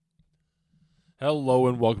Hello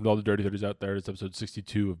and welcome to all the Dirty 30s out there. It's episode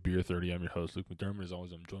 62 of Beer 30. I'm your host, Luke McDermott. As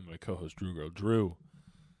always, I'm joined by my co-host, Drew Grow. Drew,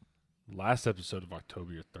 last episode of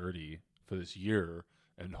October 30 for this year,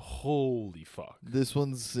 and holy fuck. This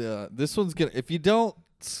one's gonna. If you don't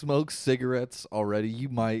smoke cigarettes already, you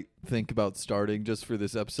might think about starting just for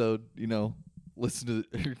this episode. You know, listen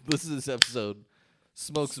to this episode,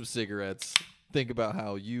 smoke some cigarettes, think about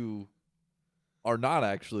how you are not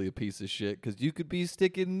actually a piece of shit because you could be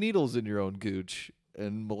sticking needles in your own gooch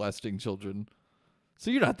and molesting children. So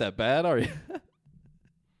you're not that bad, are you?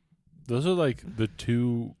 Those are like the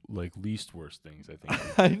two least worst things, I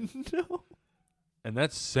think. I know. And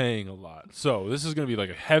that's saying a lot. So this is going to be like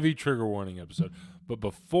a heavy trigger warning episode. But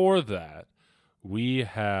before that, we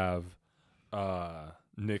have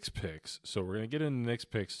Nick's picks. So we're going to get into Nick's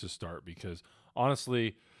picks to start because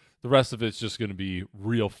honestly, the rest of it's just going to be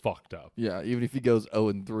real fucked up. Yeah, even if he goes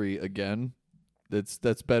 0-3 again,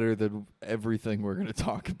 that's better than everything we're going to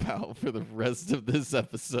talk about for the rest of this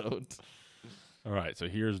episode. All right, so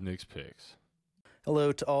here's Nick's picks.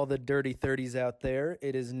 Hello to all the Dirty 30s out there.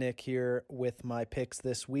 It is Nick here with my picks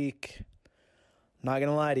this week. Not going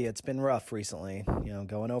to lie to you, it's been rough recently.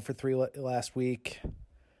 Going 0-3 last week,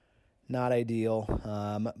 not ideal.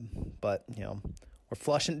 But, we're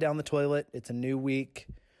flushing it down the toilet. It's a new week.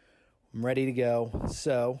 I'm ready to go.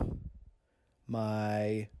 So,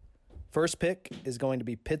 my first pick is going to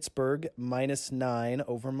be Pittsburgh -9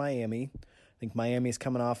 over Miami. I think Miami's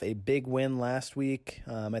coming off a big win last week.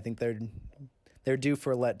 I think they're due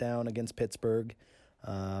for a letdown against Pittsburgh.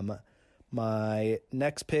 My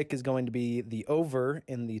next pick is going to be the over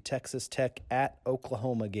in the Texas Tech at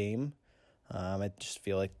Oklahoma game. I just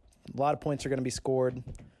feel like a lot of points are going to be scored.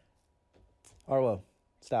 Arlo,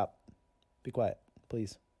 stop. Be quiet,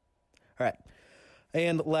 please. All right.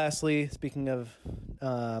 And lastly, speaking of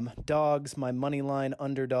dogs, my money line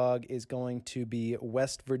underdog is going to be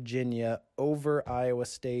West Virginia over Iowa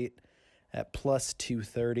State at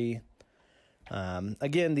 +230.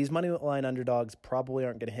 Again, these money line underdogs probably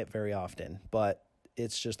aren't going to hit very often, but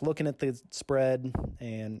it's just looking at the spread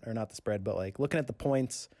or not the spread, but looking at the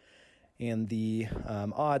points and the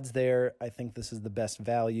odds there. I think this is the best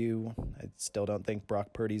value. I still don't think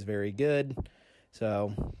Brock Purdy's very good.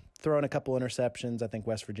 So throwing a couple interceptions, I think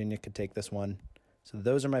West Virginia could take this one. So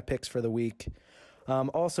those are my picks for the week.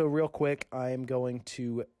 Also, real quick, I am going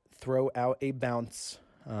to throw out a bounce.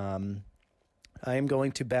 I am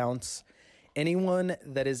going to bounce anyone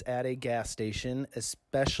that is at a gas station,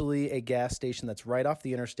 especially a gas station that's right off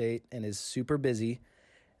the interstate and is super busy,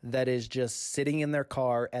 that is just sitting in their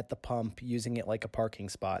car at the pump using it like a parking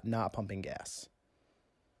spot, not pumping gas.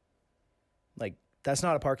 That's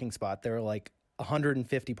not a parking spot. There are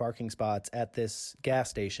 150 parking spots at this gas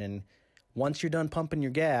station. Once you're done pumping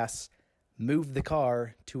your gas, move the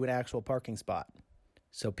car to an actual parking spot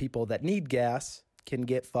so people that need gas can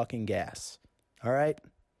get fucking gas. All right?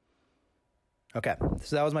 Okay,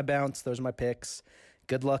 so that was my bounce. Those are my picks.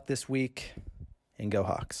 Good luck this week, and go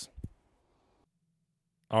Hawks.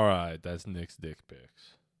 All right, that's Nick's dick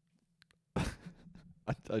picks.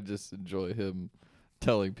 I just enjoy him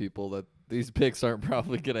telling people that these picks aren't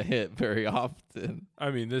probably going to hit very often.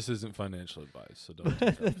 I mean, this isn't financial advice, so don't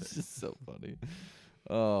take our It's just so funny.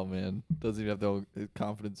 Oh, man. Doesn't even have the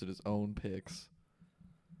confidence in his own picks.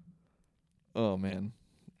 Oh, man.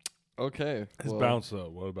 Okay. His bounce, though.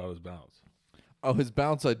 What about his bounce? Oh, his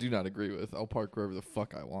bounce I do not agree with. I'll park wherever the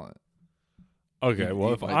fuck I want. Okay, You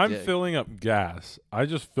well, eat if my I'm dick. filling up gas, I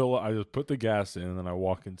just put the gas in and then I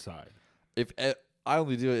walk inside. I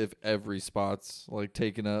only do it if every spot's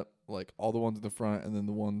taken up, all the ones in the front and then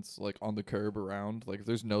the ones on the curb around. If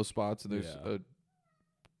there's no spots and there's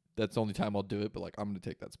that's the only time I'll do it. But I'm gonna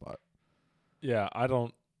take that spot. Yeah,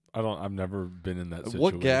 I've never been in that situation.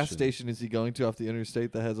 What gas station is he going to off the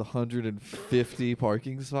interstate that has 150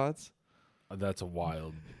 parking spots? That's a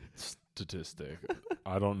wild statistic.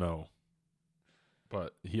 I don't know.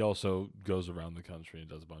 But he also goes around the country and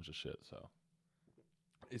does a bunch of shit, so.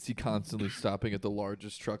 Is he constantly stopping at the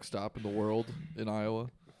largest truck stop in the world in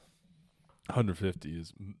Iowa? 150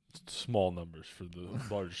 is small numbers for the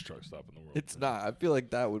largest truck stop in the world. It's not. I feel like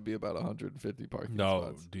that would be about 150 parking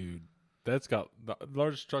spots. Dude. That's got the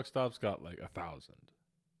largest truck stop's got 1,000.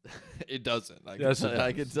 It doesn't. Yes, it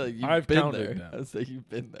I can does. tell you. I've You've been counted there. them. I say you've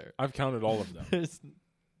been there. I've counted all of them.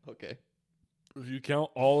 Okay. If you count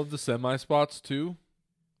all of the semi spots too,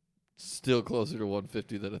 Still closer to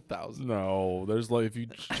 150 than 1,000. no, there's if you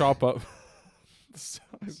chop up. I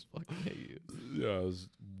fucking hate you. Yeah, I was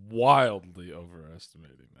wildly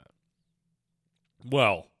overestimating that.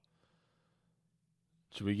 Well,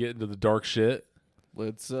 should we get into the dark shit?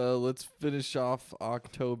 let's finish off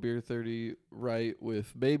October 30 right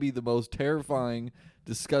with maybe the most terrifying,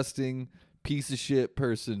 disgusting piece of shit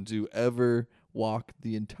person to ever walk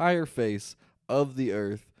the entire face of the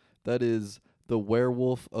earth. That is the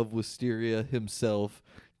werewolf of Wisteria himself,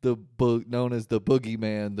 known as the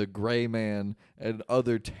Boogeyman, the Gray Man, and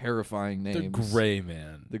other terrifying names. The Gray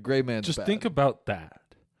Man. The Gray Man's Just bad. think about that.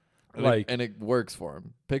 And it works for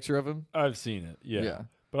him. Picture of him? I've seen it. Yeah.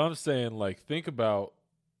 But I'm saying, think about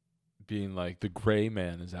being like the Gray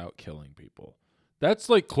Man is out killing people. That's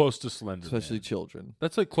close to Slender Especially Man. children.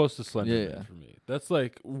 That's close to Slender Yeah, Man yeah. for me. That's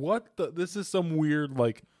what the? This is some weird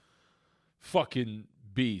fucking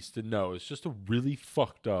beast. And no, it's just a really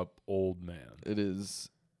fucked up old man. It is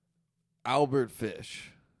Albert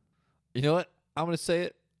Fish. You know what? I'm going to say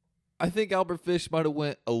it. I think Albert Fish might have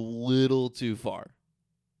went a little too far.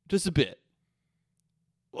 Just a bit.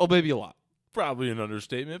 Well, maybe a lot. Probably an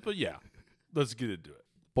understatement, but yeah. Let's get into it.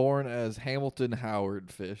 Born as Hamilton Howard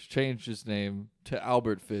Fish, changed his name to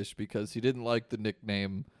Albert Fish because he didn't like the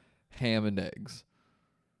nickname Ham and Eggs.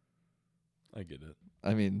 I get it.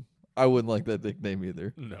 I mean, I wouldn't like that nickname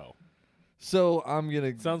either. No. So I'm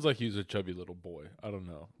going to... Sounds like he's a chubby little boy. I don't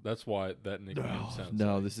know. That's why that nickname sounds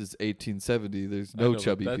No, like. this is 1870. There's I no know, but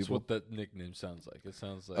chubby that's people. what that nickname sounds like. It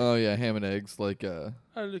sounds like, Oh, yeah, Ham and Eggs, oh, look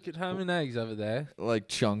at ham and eggs over there. like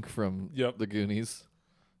Chunk from Yep. the Goonies.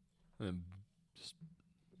 And just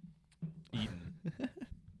eating.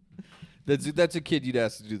 That's a kid you'd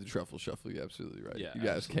ask to do the truffle shuffle. You're absolutely right. Yeah, you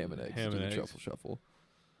ask Ham and absolutely. Eggs Ham to do and the eggs. truffle shuffle.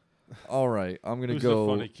 All right, I'm gonna Who's go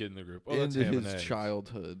the funny kid in the group? Oh, that's into ham and his eggs.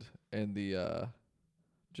 childhood and the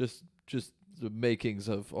just the makings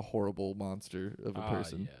of a horrible monster of a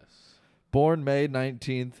person. Yes. Born May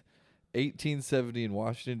 19th, 1870 in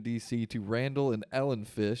Washington, D.C. to Randall and Ellen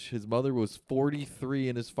Fish. His mother was 43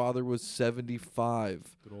 and his father was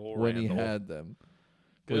 75 Good old when Randall. he had them.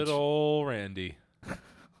 Good which- old Randy.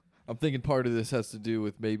 I'm thinking part of this has to do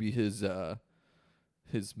with maybe his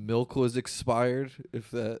milk was expired,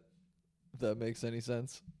 if that makes any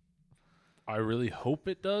sense. I really hope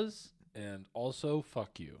it does. And also,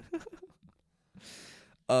 fuck you.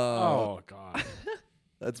 Oh, God.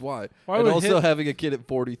 that's why. Why and would also him- having a kid at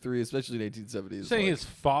 43, especially in 1870, is Saying like, his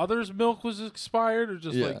father's milk was expired, or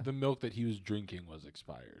just Yeah. the milk that he was drinking was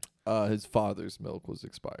expired? his father's milk was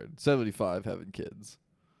expired. 75 having kids.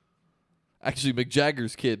 Actually, Mick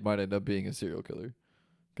Jagger's kid might end up being a serial killer.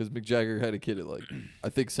 Because Mick Jagger had a kid at I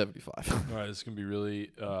think 75. All right, this is going to be really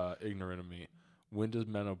ignorant of me. When does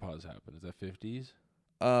menopause happen? Is that 50s?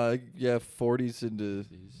 Yeah, 40s into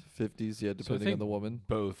 50s? 50s, yeah, depending on think- the woman.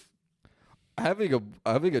 Both.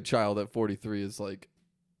 Having a child at 43 is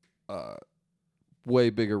way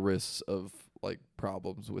bigger risks of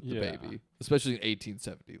problems with the Yeah. baby, especially in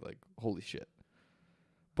 1870. Holy shit!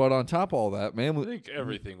 But on top of all that, man, I think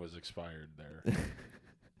everything was expired there.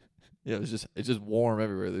 yeah, it's just warm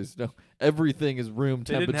everywhere. There's everything is room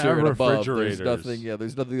They didn't temperature have and above. There's refrigerators. nothing. Yeah,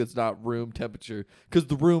 there's nothing that's not room temperature because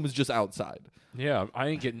the room is just outside. Yeah, I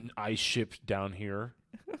ain't getting ice shipped down here.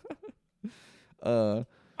 Uh.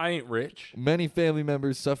 I ain't rich. Many family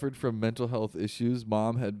members suffered from mental health issues.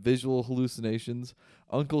 Mom had visual hallucinations.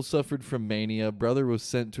 Uncle suffered from mania. Brother was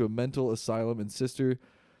sent to a mental asylum, and sister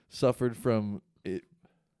suffered from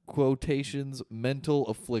quotations mental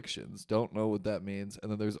afflictions. Don't know what that means.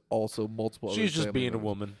 And then there's also multiple. other She's just family being a members.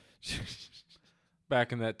 woman.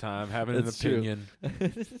 Back in that time, having an That's true. opinion.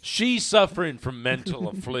 She's suffering from mental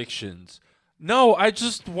afflictions. No, I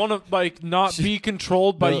just want to not be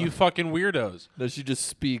controlled by No. you fucking weirdos. No, she just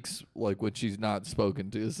speaks when she's not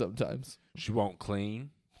spoken to sometimes. She won't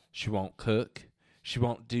clean. She won't cook. She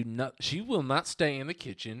won't do nothing. She will not stay in the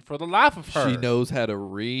kitchen for the life of her. She knows how to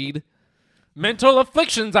read. Mental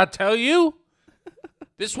afflictions, I tell you.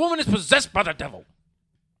 This woman is possessed by the devil.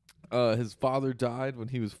 His father died when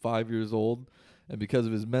he was 5 years old, and because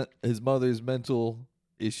of his mother's mental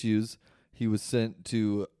issues, he was sent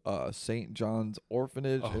to St. John's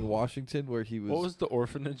Orphanage in Washington, where he was. What was the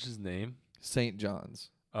orphanage's name? St. John's?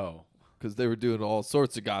 Oh, Because they were doing all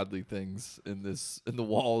sorts of godly things in the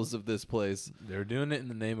walls of this place. they're doing it in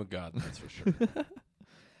the name of God, that's for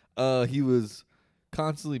sure. He was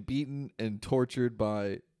constantly beaten and tortured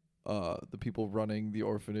by the people running the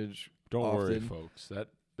orphanage. Don't worry, often. folks.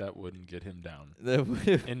 That wouldn't get him down.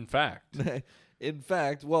 in In fact,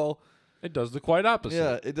 fact, well, it does the quite opposite.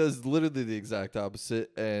 yeah, it does literally the exact opposite,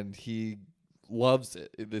 and he loves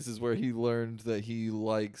it. This is where he learned that he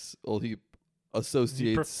likes, he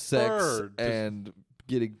associates sex preferred to- and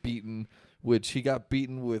getting beaten, which he got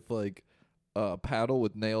beaten with a paddle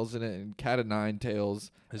with nails in it and cat of nine tails.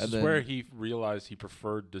 This and is then- where he realized he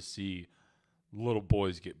preferred to see little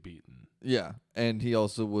boys get beaten. Yeah, and he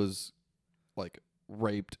also was like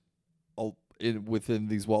raped within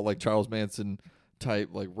these like Charles Manson type,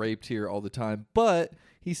 like raped here all the time. But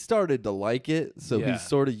he started to like it, so Yeah. he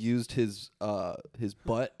sort of used his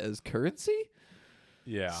butt as currency.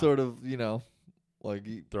 Yeah. Sort of, like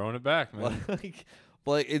Throwing it back, man.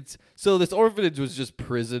 like it's so this orphanage was just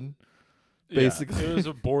prison. Basically. Yeah, it was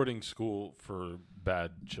a boarding school for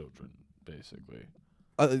bad children, basically.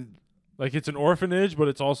 Like, it's an orphanage, but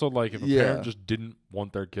it's also like if a parent just didn't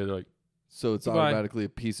want their kid, like, so it's goodbye. automatically a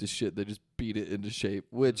piece of shit. They just beat it into shape,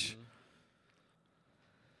 which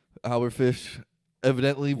Albert Fish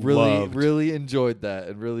evidently Loved. really enjoyed that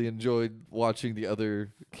and really enjoyed watching the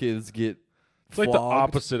other kids get it's like the flogged.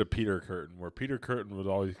 opposite of Peter Curtin, where Peter Curtin would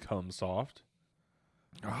always come soft.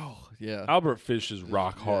 Oh, yeah. Albert Fish is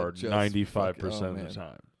rock hard just 95% fucking- of man. the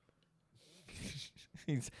time.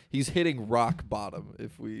 He's hitting rock bottom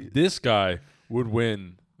if we This guy would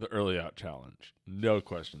win the early out challenge. No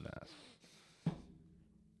question asked.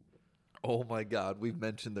 Oh my god, we've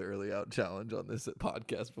mentioned the early out challenge on this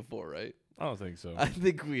podcast before, right? I don't think so. I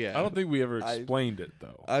think we have. I don't think we ever I- explained it,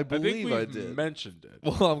 though. I believe think I we've did. mentioned it.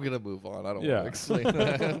 Well, I'm going to move on. I don't Yeah. want to explain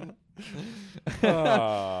that.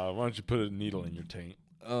 Why don't you put a needle in your taint?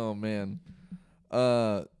 Oh man.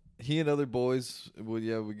 He and other boys we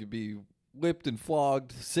could be whipped and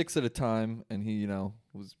flogged 6 at a time, and he,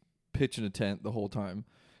 was pitching a tent the whole time.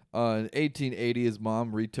 In 1880, his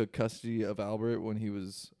mom retook custody of Albert when he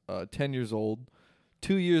was 10 years old.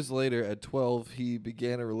 2 years later, at 12, he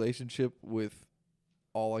began a relationship with,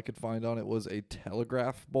 all I could find on it was a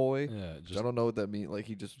telegraph boy. Yeah, I don't know what that means. Like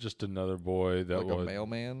he just another boy that like a was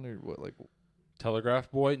mailman or what? Like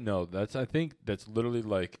telegraph boy. No, I think that's literally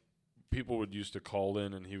like people would used to call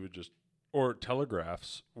in and he would just or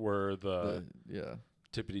telegraphs were the yeah.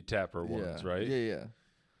 tippity tapper ones, right? Yeah, yeah.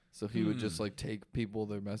 So he would just like take people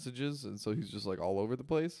their messages, and so he's just like all over the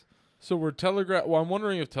place. So were telegraph? Well, I'm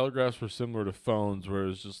wondering if telegraphs were similar to phones, where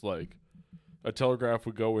it's just like a telegraph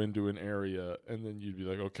would go into an area, and then you'd be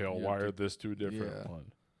like, okay, I'll Yeah, wire this to a different yeah.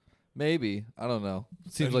 one, Maybe, I don't know.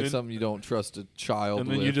 Seems And like then- something you don't trust a child.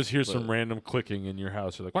 and then you with, just hear but- some random clicking in your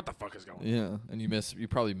house. You're like, what the fuck is going on? Yeah, and you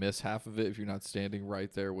probably miss half of it if you're not standing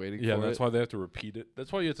right there waiting. Yeah, for that's it. why they have to repeat it.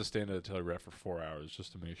 That's why you have to stand at a telegraph for 4 hours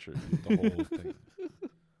just to make sure you get the whole thing.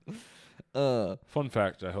 Fun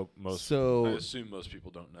fact: I hope I assume most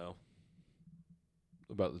people don't know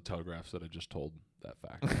about the telegraphs that I just told that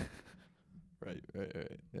fact. right.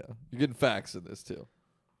 Yeah, you're getting facts in this too.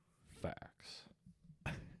 Facts.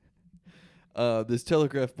 This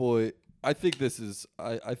telegraph boy, I think this is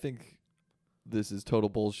total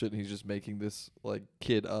bullshit. And he's just making this like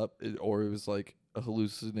kid up, or it was like a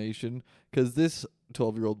hallucination. Because this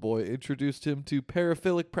 12-year-old boy introduced him to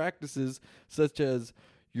paraphilic practices such as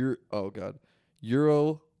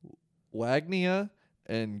urolagnia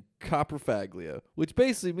and coprofaglia, which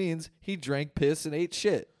basically means he drank piss and ate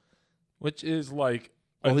shit. Which is like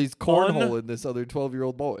Well, an he's cornholing this other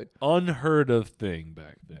 12-year-old boy. unheard of thing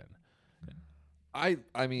back then. I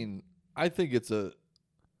mean, I don't think it's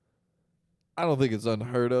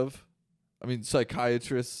unheard of. I mean,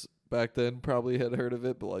 psychiatrists back then probably had heard of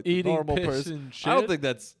it, but like Eating the normal piss person, and I don't shit? think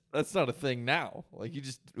that's not a thing now. Like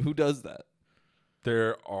who does that?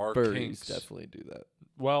 There are Furries kinks. definitely do that.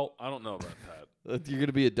 Well, I don't know about that. You're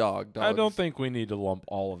gonna be a dog. I don't Dogs- think we need to lump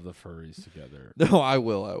all of the furries together. No, I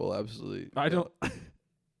will absolutely. I don't.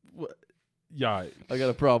 Yeah. I got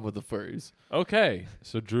a problem with the furries. Okay,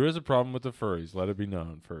 so Drew has a problem with the furries. Let it be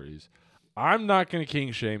known, furries. I'm not going to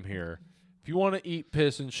king shame here. If you want to eat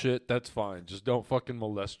piss and shit, that's fine. Just don't fucking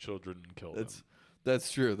molest children and kill them.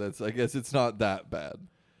 That's true. I guess it's not that bad.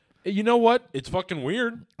 You know what? It's fucking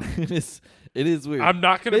weird. It is weird. I'm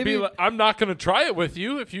not going to Maybe- I'm not going to try it with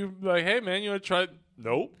you if you like, hey man, you want to try it?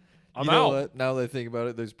 Nope. I'm you know out. what? Now that I think about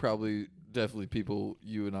it, there's probably definitely people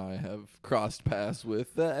you and I have crossed paths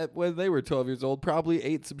with that when they were 12 years old probably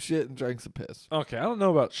ate some shit and drank some piss. Okay, I don't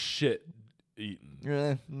know about shit eating.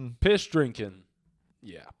 Yeah, Piss drinking.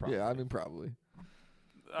 Yeah, probably. yeah, I mean probably.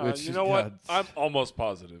 You know what? I'm almost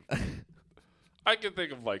positive. I can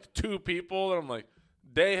think of like 2 people that I'm like,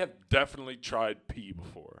 they have definitely tried pee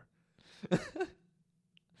before.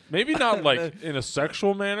 Maybe not like in a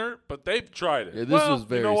sexual manner, but they've tried it. Yeah, this well, was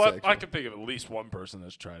very you know what? sexual. I can think of at least one person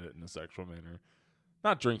that's tried it in a sexual manner.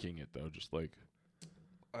 Not drinking it though, just like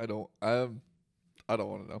I don't want to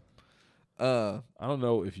know. I don't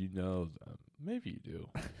know if you know them. Maybe you do.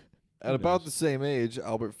 At about the same age,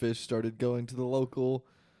 Albert Fish started going to the local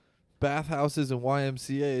bathhouses and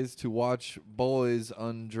YMCA's to watch boys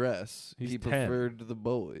undress. He's He 10. preferred the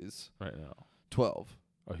boys. Right now. 12.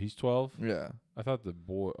 Oh, he's 12? Yeah. I thought the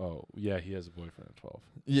boy. Oh, yeah, he has a boyfriend at 12.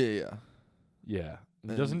 Yeah. Yeah.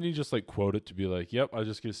 And- Doesn't he just like quote it to be like, "Yep, I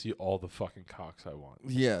just get to see all the fucking cocks I want."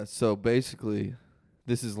 Yeah, so basically,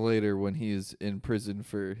 this is later when he is in prison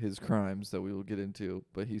for his crimes that we will get into,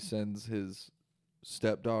 but he sends his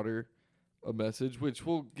stepdaughter a message, which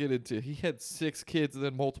we'll get into. He had 6 kids and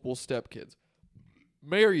then multiple stepkids.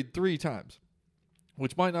 Married 3 times,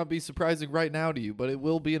 which might not be surprising right now to you, but it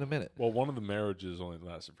will be in a minute. Well, one of the marriages only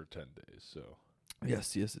lasted for 10 days, so.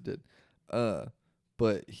 Yes, it did.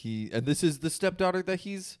 But and this is the stepdaughter that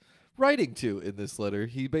he's writing to in this letter.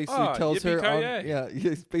 He basically tells her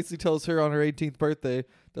he basically tells her on her 18th birthday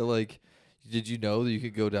that, like, did you know that you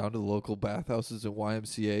could go down to the local bathhouses and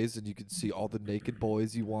YMCA's and you could see all the naked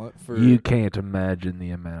boys you want for You can't imagine the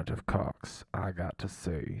amount of cocks I got to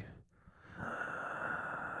see.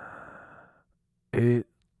 It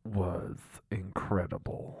was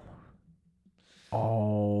incredible.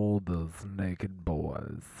 All those naked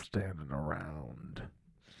boys standing around.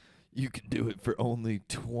 You can do it for only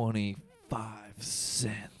 25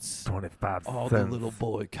 cents. 25 All cents. the little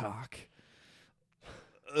boy cock.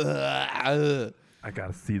 I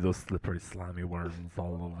gotta see those slippery, slimy worms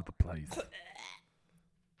all over the place.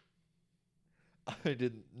 I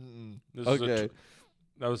didn't. This is Okay.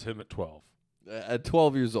 that was him at 12. At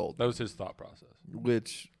 12 years old, That was his thought process.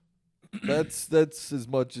 which that's as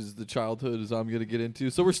much as the childhood as I'm gonna get into.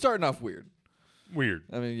 So we're starting off weird. Weird.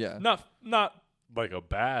 I mean, yeah, Not like a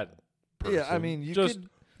bad person. yeah. I mean, you just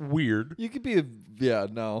weird. could be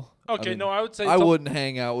no. Okay, I mean, no, I would say I wouldn't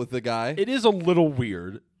hang out with the guy. It is a little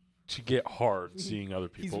weird to get hard seeing other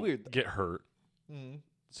He's people weird. get hurt.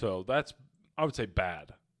 So that's, I would say,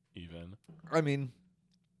 bad even. I mean,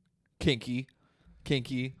 kinky.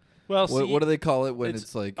 Well, What do they call it when it's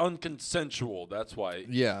it's like? unconsensual. That's why.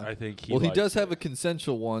 Yeah. I think he. Well, he likes does have it. a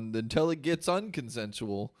consensual one until it gets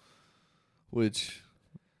unconsensual, which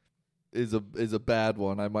is a bad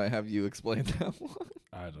one. I might have you explain that one.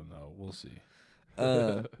 I don't know. We'll see.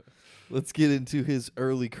 Let's get into his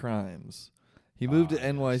early crimes. He moved to Yes.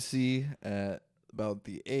 NYC at about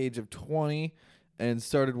the age of 20 and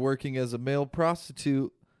started working as a male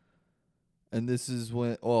prostitute. And this is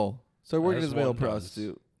when, started working as a male one does.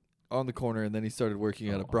 prostitute on the corner, and then he started working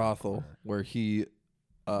at a brothel where he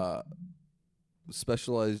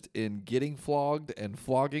specialized in getting flogged and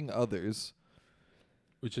flogging others.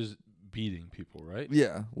 Which is beating people, right?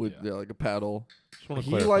 Yeah, with Yeah. like a paddle. Just wanna He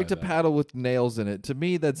clarify liked to that. paddle with nails in it. To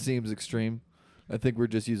me, that seems extreme. I think we're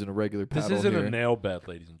just using a regular This paddle isn't here. a nail bed,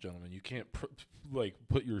 ladies and gentlemen. You can't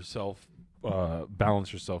put yourself,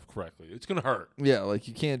 balance yourself correctly. It's gonna hurt. Yeah, like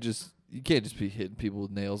you can't just be hitting people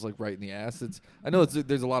with nails like right in the ass. I know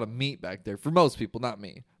there's a lot of meat back there for most people, not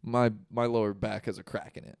me. My lower back has a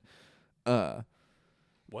crack in it.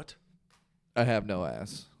 What? I have no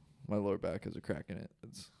ass. My lower back has a crack in it.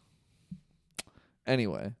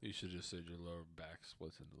 Anyway, You should just said your lower back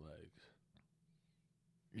splits into legs.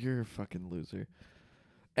 you're a fucking loser.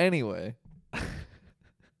 Anyway,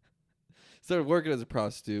 started working as a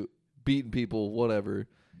prostitute, beating people, whatever,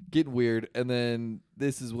 getting weird, and then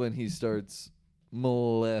this is when he starts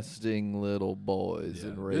molesting little boys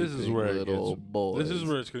and raping this is where it little gets. boys. This is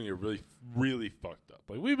where it's going to get really, really fucked up.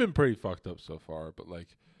 Like we've been pretty fucked up so far, but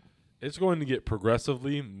like it's going to get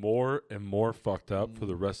progressively more and more fucked up for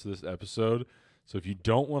the rest of this episode. So if you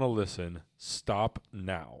don't want to listen, stop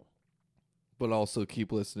now. But also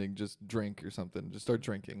keep listening. Just drink or something. Just start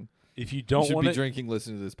drinking. If you You don't should want be to, drinking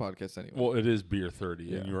listening to this podcast anyway. well, it is beer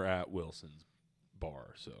 30, and Yeah. you're at Wilson's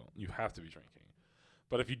bar, so you have to be drinking.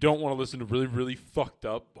 But if you don't want to listen to really, really fucked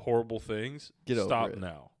up, horrible things, Get over stop it.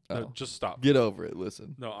 now. Oh. No, just stop. Get over it.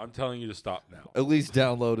 Listen. No, I'm telling you to stop now. At least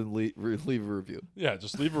download and leave a review. Yeah,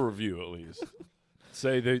 just leave a review at least.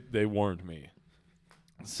 Say they warned me.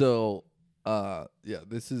 So,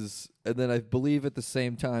 this is, and then I believe at the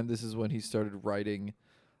same time, this is when he started writing,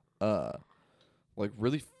 like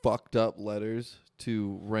really fucked up letters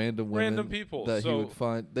to random women, Random people. that he So- would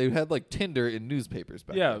find. They had like Tinder in newspapers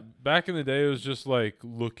back Yeah, then. back in the day, it was just like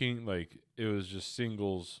looking like it was just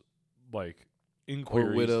singles, like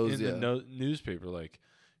inquiries widows, in yeah. the newspaper. Like,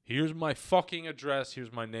 here's my fucking address,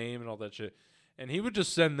 here's my name, and all that shit. And he would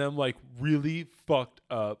just send them like really fucked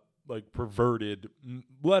up, like perverted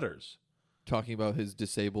letters. Talking about his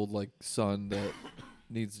disabled like son that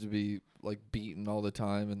needs to be like beaten all the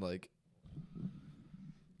time, and like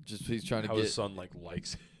just he's trying to How get his son like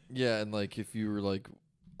likes it. yeah, and like if you were like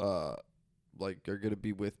are gonna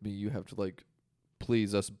be with me, you have to like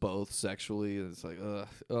please us both sexually, and it's like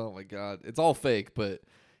oh my god, it's all fake, but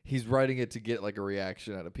he's writing it to get like a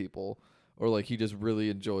reaction out of people, or like he just really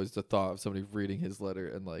enjoys the thought of somebody reading his letter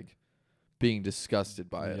and like being disgusted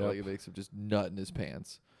by it. Yep. Like it makes him just nut in his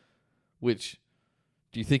pants. Which,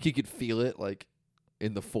 do you think he could feel it like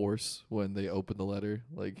in the Force when they open the letter?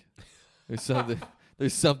 Like there's something.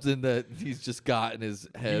 There's something that he's just got in his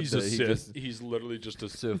head. He's that a he Sith. just, He's literally just a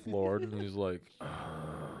Sith Lord, and he's like,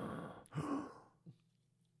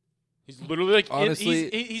 he's literally like, Honestly-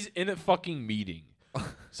 he's in a fucking meeting.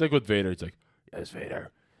 It's like with Vader. It's like, yes, Vader,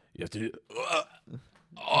 you have to.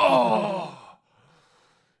 Oh,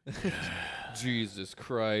 Jesus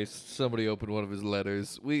Christ! Somebody opened one of his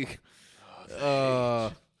letters.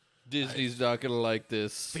 Disney's not gonna like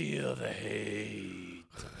this. feel the hate.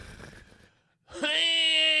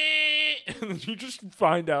 And then you just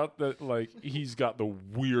find out that like he's got the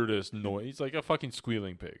weirdest noise. He's like a fucking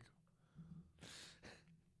squealing pig.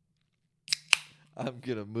 I'm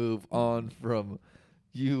gonna move on from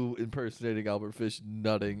you impersonating Albert Fish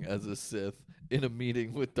nutting as a Sith in a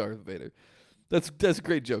meeting with Darth Vader. That's a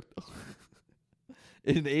great joke though.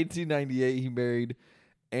 In 1898, he married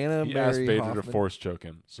Anna He Mary asked Vader Hoffman. to force choke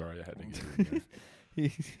him. Sorry, I had to get it in there. He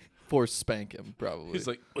force spank him probably. He's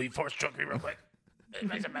like, will you force choke me real quick? It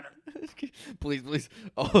makes it better. please.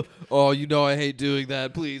 Oh, you know I hate doing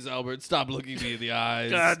that. Please, Albert, stop looking me in the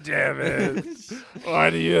eyes. God damn it. Why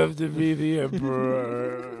do you have to be the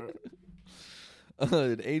emperor? In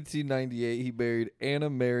 1898, he married Anna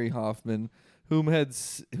Mary Hoffman, whom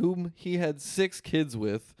he had 6 kids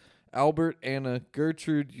with: Albert, Anna,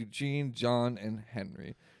 Gertrude, Eugene, John, and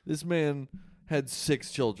Henry. This man had 6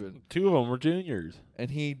 children, 2 of them were juniors.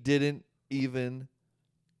 and he didn't even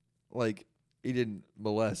he didn't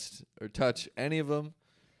molest or touch any of them.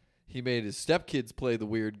 He made his stepkids play the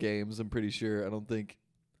weird games. I'm pretty sure. I don't think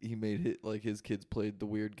he made his kids played the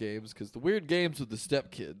weird games, because the weird games with the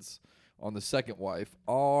stepkids on the second wife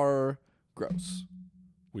are gross.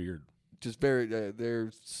 Weird. Just very,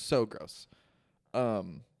 they're so gross.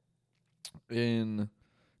 In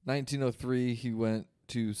 1903, he went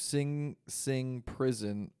to Sing Sing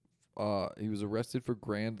prison. He was arrested for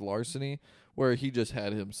grand larceny, where he just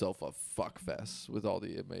had himself a fuck fest with all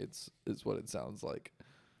the inmates, is what it sounds like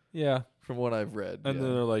Yeah. from what I've read. And yeah.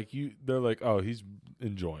 then they're like, oh, he's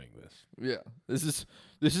enjoying this. Yeah, this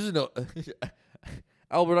is no.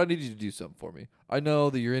 Albert, I need you to do something for me. I know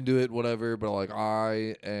that you're into it, whatever, but like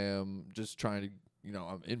I am just trying to,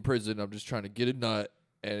 I'm in prison. I'm just trying to get a nut,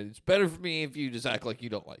 and it's better for me if you just act like you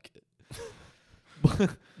don't like it.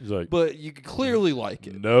 He's like, But you can clearly like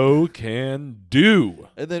it. no can do.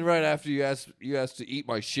 And then right after you ask to eat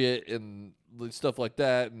my shit and stuff like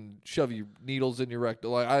that, and shove your needles in your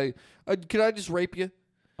rectum. Like can I just rape you?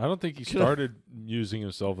 I don't think he started using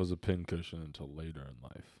himself as a pincushion until later in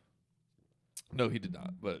life. No, he did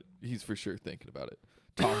not. But he's for sure thinking about it,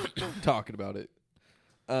 talking about it.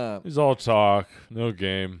 He's all talk, no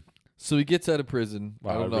game. So he gets out of prison.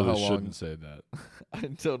 Wow, I don't know really how long. shouldn't say that. I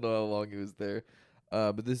don't know how long he was there.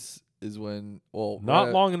 But this is when,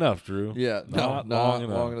 Not long enough, Drew. Yeah, Not not long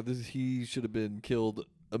long enough. enough. He should have been killed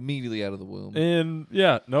immediately out of the womb. And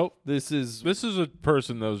yeah, nope. This is a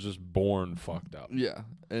person that was just born fucked up. yeah,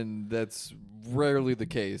 and that's rarely the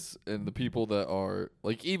case. And the people that are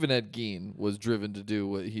like, even Ed Gein was driven to do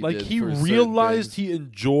what he Like did. he for certain realized things. he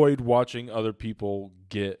enjoyed watching other people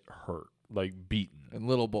get hurt, like beaten. And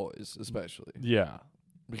little boys especially, Yeah.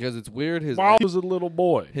 because it's weird. While he was a little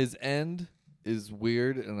boy. His end is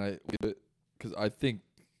weird, and because I think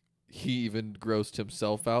he even grossed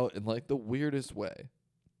himself out in like the weirdest way.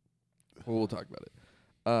 Well, we'll talk about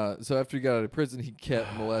it. So after he got out of prison, he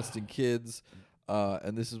kept molesting kids,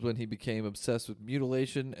 and this is when he became obsessed with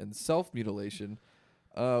mutilation and self-mutilation.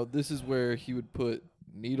 This is where he would put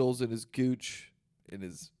needles in his gooch, in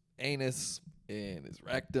his anus, in his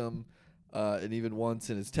rectum, and even once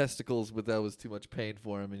in his testicles, but that was too much pain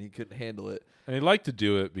for him, and he couldn't handle it. And he liked to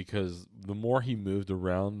do it because the more he moved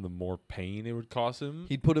around, the more pain it would cause him.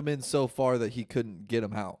 He'd put him in so far that he couldn't get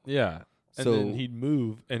him out. Yeah. And So- then he'd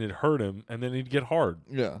move and it hurt him and then he'd get hard.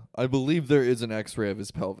 Yeah, I believe there is an X-ray of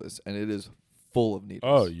his pelvis, and it is full of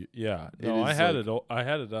needles. Oh, yeah. It No, is I had like- it. I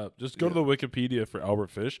had it up. Just go to Yeah. the Wikipedia for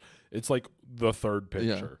Albert Fish. It's like the third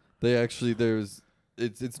picture. They actually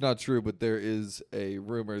it's not true, but there is a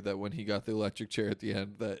rumor that when he got the electric chair at the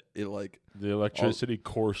end, that it like The electricity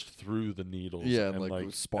coursed through the needles. Yeah, and like, like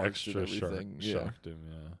was sparks and extra everything. Yeah. shocked him.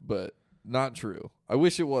 Yeah. but not true. I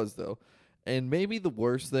wish it was though. And maybe the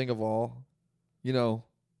worst thing of all,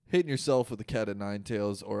 hitting yourself with a cat of nine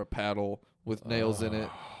tails or a paddle with nails in it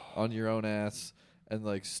on your own ass and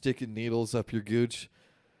like sticking needles up your gooch.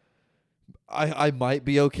 I might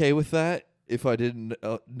be okay with that if I didn't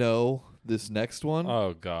know this next one.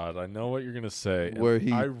 Oh God, I know what you're gonna say. Where And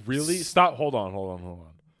he I really stop. Hold on.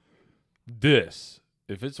 This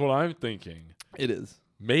if it's what I'm thinking, It is.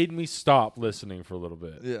 made me stop listening for a little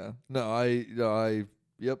bit Yeah.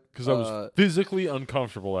 Yep. because I was physically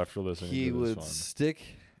uncomfortable after listening He to this would one. stick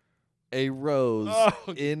a rose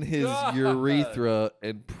Oh, in his God. urethra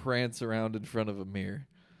and prance around in front of a mirror.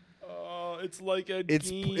 Oh, it's like a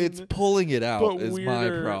It's pulling it out but is my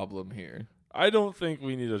weirder. problem here. I don't think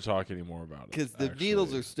we need to talk anymore about it. Because the actually.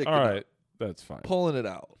 needles are sticking All out. right, that's fine. Pulling it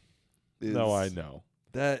out. No, I is- know.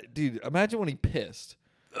 That dude, imagine when he pissed.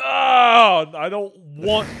 Oh, I don't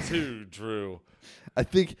want to, Drew. I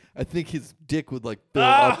think his dick would like fill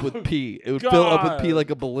up with pee. It would fill up with pee God. like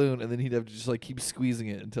a balloon, and then he'd have to just like keep squeezing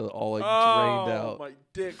it until it all like Oh, drained out. my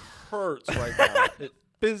dick hurts right now. It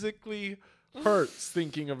physically hurts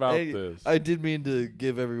thinking about Hey, this. I did mean to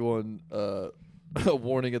give everyone a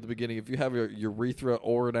warning at the beginning. If you have your urethra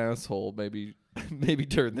or an asshole, maybe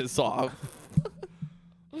turn this off.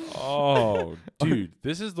 Oh, dude,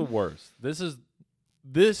 this is the worst. This.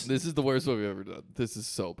 This is the worst one we've ever done. This is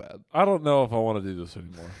so bad. I don't know if I want to do this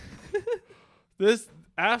anymore.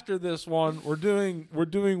 After this one, we're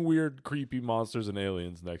doing weird, creepy monsters and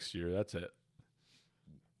aliens next year. That's it.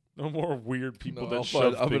 No more weird people that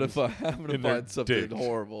shove I'm gonna things. in their find something dick.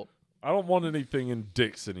 horrible. I don't want anything in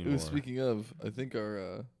dicks anymore. Ooh, speaking of, I think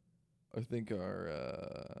our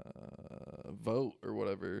vote or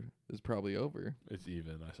whatever is probably over. It's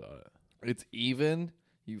even. I saw it. It's even.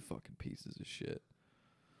 You fucking pieces of shit.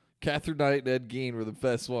 Catherine Knight and Ed Gein were the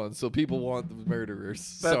best ones, so people want the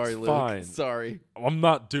murderers. That's Sorry, Luke. fine. Sorry. I'm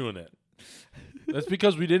not doing it. That's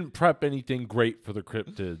because we didn't prep anything great for the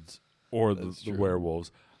cryptids or the That's true.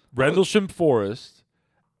 werewolves. Rendlesham Forest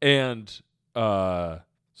and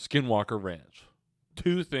Skinwalker Ranch.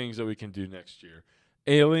 2 things that we can do next year.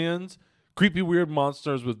 Aliens, creepy weird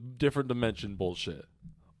monsters with different dimension bullshit.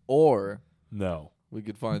 Or No. we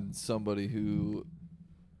could find somebody who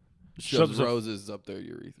Shoves shoves a- roses up their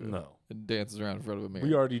urethra. No. And dances around in front of a mirror.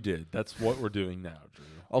 We already did. That's what we're doing now, Drew.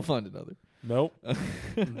 I'll find another. Nope.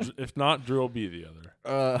 If not, Drew will be the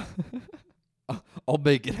other. I'll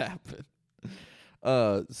make it happen.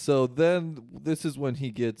 So then this is when he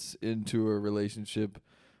gets into a relationship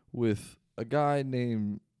with a guy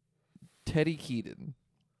named Teddy Keaton.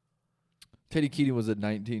 Teddy Keaton was a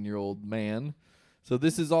 19-year-old man. So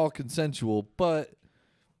this is all consensual, but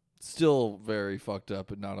still very fucked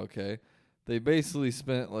up and not okay. They basically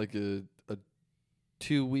spent like a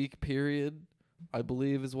 2-week period, I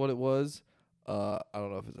believe is what it was. I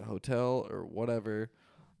don't know if it's a hotel or whatever,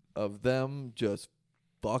 of them just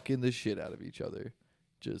fucking the shit out of each other.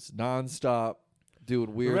 Just nonstop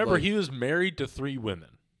doing weird. Remember, like, he was married to 3 women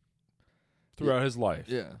throughout his life.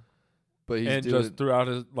 yeah. But he's And doing, just throughout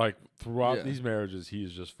Yeah. these marriages,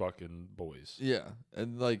 he's just fucking boys. yeah.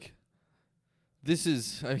 And like, this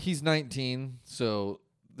is, he's 19, so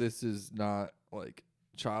this is not like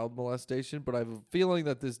child molestation, but I have a feeling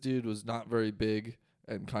that this dude was not very big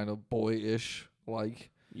and kind of boyish,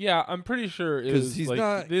 like. Yeah, I'm pretty sure it Because was he's like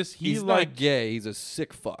not, this. he's like not gay. He's a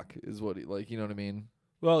sick fuck, is what he like. You know what I mean?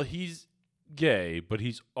 well, he's gay, but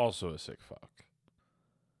he's also a sick fuck.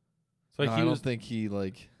 It's like No, he I was. don't think he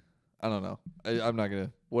like. I don't know. I'm not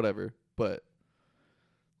gonna whatever. But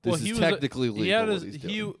this well, he is was technically legal. he had what he's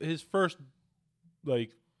doing. his first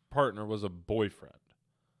like partner was a boyfriend.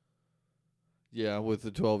 Yeah, with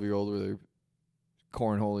the 12-year-old where they're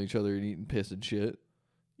cornholing each other and eating piss and shit.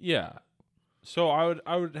 Yeah, so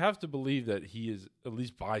I would have to believe that he is at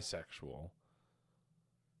least bisexual.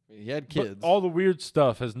 He had kids. But all the weird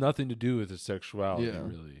stuff has nothing to do with his sexuality, Yeah.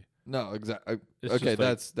 really. No, exactly. It's Okay, just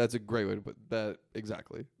like- that's a great way to put that.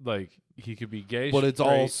 Exactly. Like he could be gay, But it's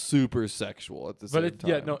all straight, super sexual at the same But time.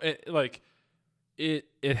 yeah, no,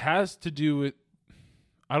 it has to do with.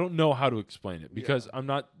 I don't know how to explain it because I'm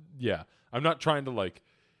not trying to like.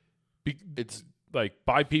 It's like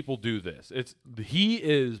bi people do this. He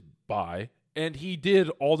is bi and he did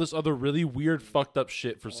all this other really weird fucked up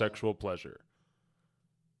shit for sexual pleasure.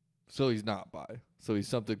 so he's not bi. So he's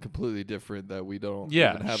something completely different that we don't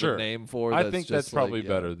Yeah, even have sure. a name for. I that's think just that's probably like,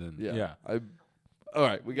 better than Yeah. All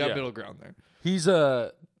right, we got Yeah. middle ground there. He's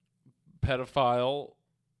a pedophile.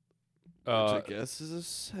 Which I guess is a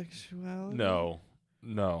sexuality.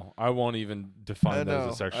 No, I won't even define that as a I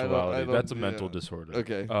don't- sexuality. That's a yeah. mental disorder.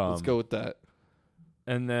 Okay, let's go with that.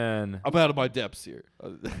 And then I'm out of my depths here.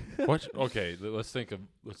 what? Okay, let's think of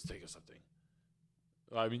something.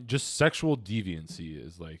 I mean, just sexual deviancy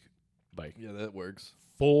is like Yeah, that works.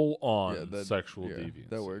 full on Yeah, that- sexual yeah, deviancy.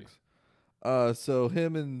 that works. So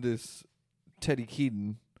him and this Teddy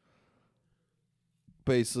Keaton,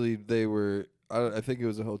 basically they were. I think it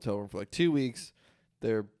was a hotel room for like 2 weeks.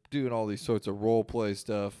 They're doing all these sorts of role play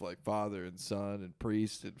stuff like father and son and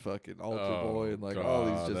priest and fucking altar boy and like all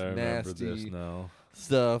these God, just I remember this nasty now.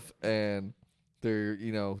 stuff, and they're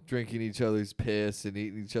drinking each other's piss and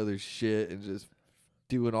eating each other's shit and just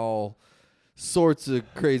doing all sorts of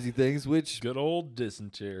crazy things, which Good old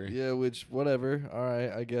dysentery. which whatever. All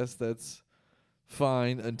right, I guess that's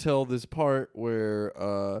fine until this part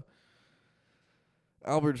where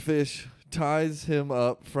Albert Fish ties him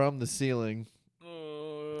up from the ceiling,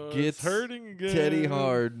 gets it's hurting again. Teddy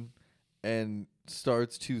hard, and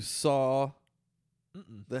starts to saw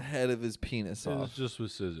the head of his penis It's off. just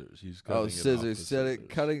with scissors. He's cutting it off Scissors. with scissors.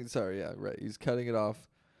 Cutting. Sorry, yeah, right. He's cutting it off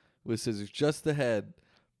with scissors, just the head.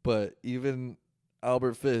 But even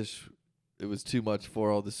Albert Fish, it was too much for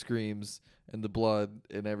all the screams and the blood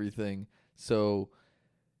and everything. So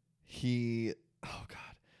he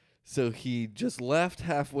just left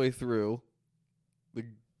halfway through.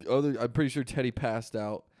 I'm pretty sure Teddy passed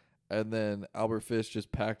out, and then Albert Fish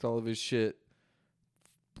just packed all of his shit,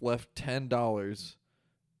 left $10,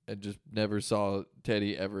 and just never saw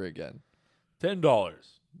Teddy ever again. $10.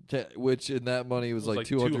 Which in that money was It was like like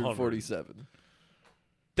 247.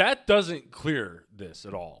 That doesn't clear this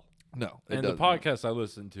at all. No, And the podcast I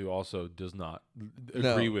listened to also does not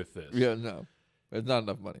agree with this. Yeah, no, it's not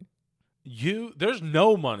enough money. There's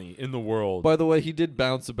no money in the world. By the way, he did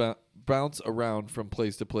bounce around from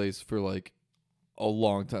place to place for like a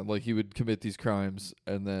long time. Like he would commit these crimes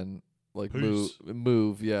and then like Peace.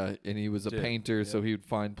 move. Yeah, and he was a Did, painter, so yeah. he would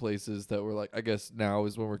find places that were like, I guess now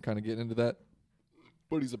is when we're kind of getting into that.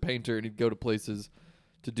 But he's a painter, and he'd go to places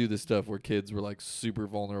to do this stuff where kids were like super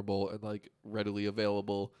vulnerable and like readily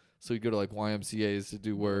available. So he'd go to like YMCA's to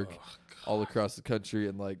do work all across the country,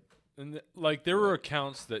 and like. And like there were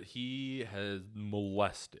accounts that he has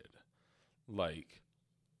molested like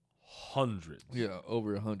hundreds. Yeah,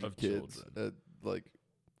 over 100 of kids. children. Like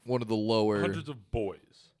one of the lower. Hundreds of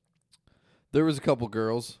boys. There was a couple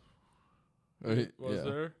girls. Was yeah,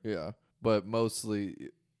 there? Yeah, but mostly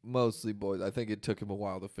boys. I think it took him a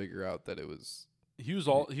while to figure out that it was. He was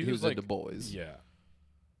like into boys. Yeah.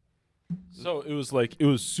 So it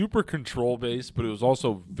was super control based, but it was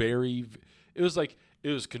also it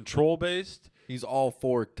was control based. He's all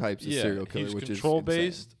four types of serial killer, he's which control is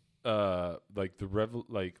based. Like the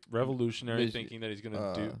revolutionary Vis- thinking that he's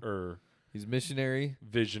gonna do, or He's missionary,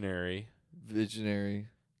 visionary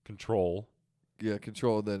control, yeah,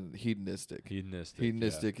 control. Then hedonistic.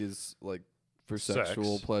 hedonistic. Is like for Sex.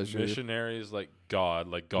 sexual pleasure. Missionary is like God.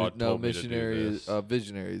 Like God no, told missionary me to do this.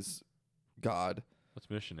 visionary is God. What's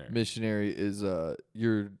missionary? Missionary is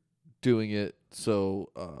you're doing it so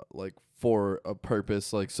like for a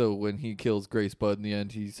purpose, like so when he kills Grace Budd in the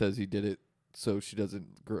end, he says he did it so she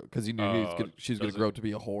doesn't grow, because he knew she's gonna grow up to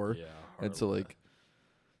be a whore. Yeah, And so horrible. like,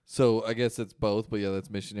 so I guess it's both, but yeah, that's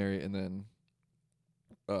missionary, and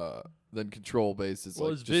then control based is well,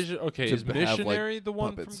 like is just, vision okay? to Is have, like, missionary the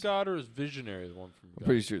one puppets. from God, or is visionary the one from I'm God?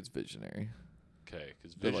 pretty sure it's visionary. Okay,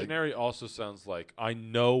 because But, like- visionary also sounds like I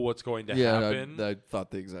know what's going to Yeah, happen. I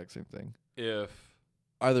thought the exact same thing. If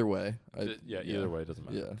Either way, either way, it doesn't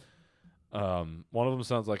matter. Yeah, One of them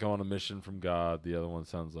sounds like I'm on a mission from God. The other one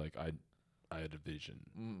sounds like I had a vision.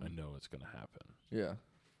 I know it's going to happen. yeah,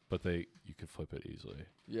 But you could flip it easily.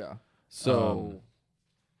 yeah. So,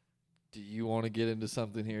 do you want to get into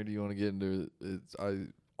something here? Do you want to get into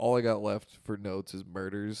all I got left for notes is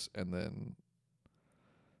murders, and then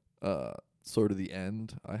sort of the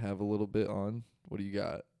end. I have a little bit on. What do you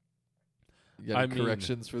got? You got any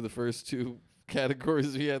corrections for the first two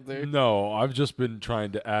categories we had there? No, I've just been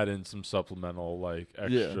trying to add in some supplemental like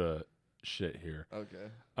extra shit here.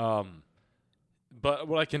 Okay. But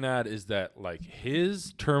what I can add is that like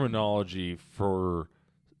his terminology for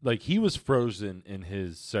like he was frozen in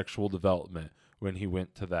his sexual development when he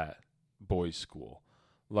went to that boys' school.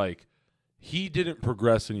 Like he didn't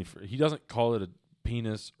progress any. He doesn't call it a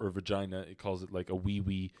penis or vagina. He calls it like a wee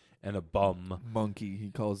wee and a bum. Monkey. He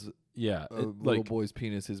calls it Yeah, a little like boy's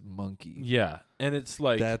penis his monkey. yeah, and it's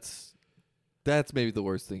like That's maybe the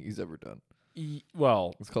worst thing he's ever done.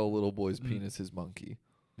 Well, It's called a little boy's penis his monkey.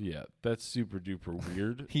 yeah, that's super duper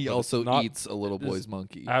weird. He but also it's not- eats a little it is boy's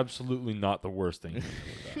monkey. Absolutely not the worst thing he's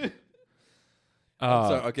ever done.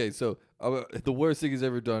 Sorry, okay, so the worst thing he's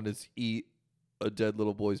ever done is eat a dead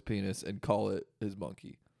little boy's penis and call it his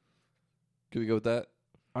monkey. Can we go with that?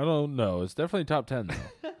 I don't know. It's definitely top 10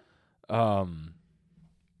 though.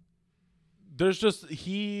 There's just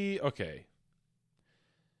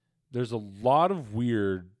there's a lot of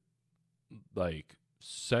weird like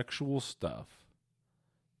sexual stuff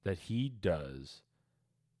that he does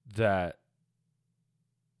that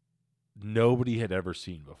nobody had ever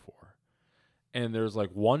seen before. and there's like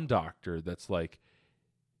one doctor that's like,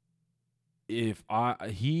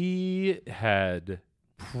 he had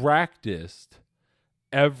practiced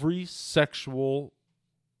every sexual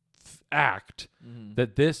act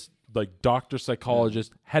that this like doctor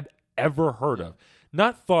psychologist had ever heard of,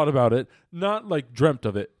 not thought about it, not like dreamt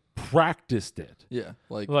of it, practiced it. Yeah,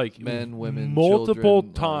 like men, women, multiple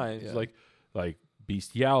children, times, yeah. like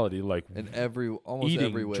bestiality, like in almost eating,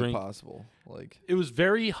 every way drink. possible. Like It was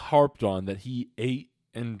very harped on that he ate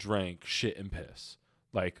and drank shit and piss,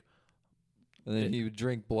 like and then he would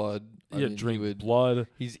drink blood. I mean, drink blood.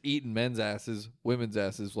 He's eating men's asses, women's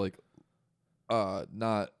asses, like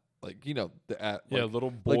not like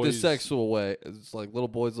Little boys, like the sexual way. It's like little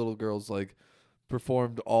boys, little girls, like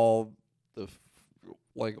performed all the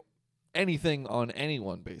like anything on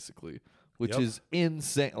anyone basically, which Yep. is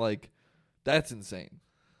insane. Like that's insane.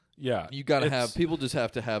 Yeah, You gotta have people just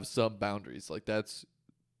have to have some boundaries. Like that's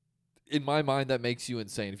in my mind that makes you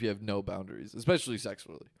insane if you have no boundaries, especially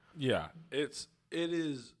sexually. Yeah, it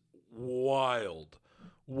is wild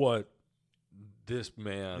what this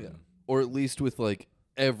man. Yeah. Or at least with like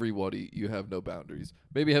everybody, you have no boundaries.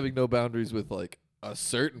 Maybe having no boundaries with like a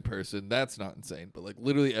certain person, that's not insane. But like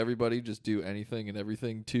literally everybody just do anything and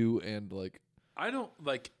everything to, and like I don't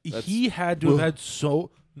like. That's- He had to have had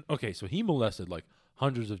so. Okay, so he molested like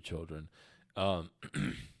hundreds of children.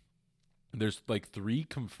 There's like 3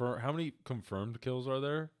 confirmed. How many confirmed kills are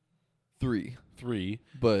there? 3. 3,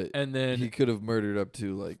 But and then he could have murdered up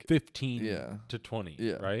to like 15 Yeah. to 20.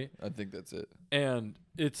 Yeah. Right. I think that's it. And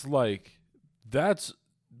it's like that's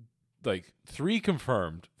like 3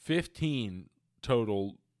 confirmed, 15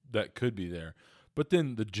 total that could be there. But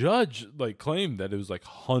then the judge like claimed that it was like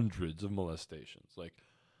hundreds of molestations, like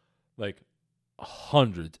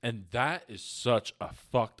hundreds, and that is such a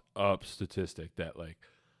fucked up statistic that like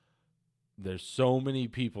there's so many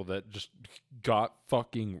people that just got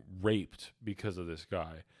fucking raped because of this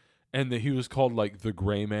guy, and that he was called like the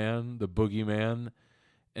Gray Man, the Boogeyman,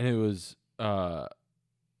 and it was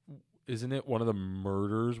isn't it one of the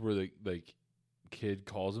murders where the like kid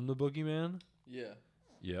calls him the Boogeyman? Yeah.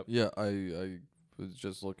 Yep. Yeah, I was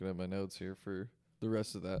just looking at my notes here for the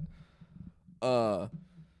rest of that.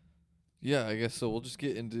 Yeah, I guess so. We'll just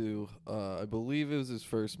get into I believe it was his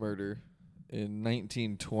first murder in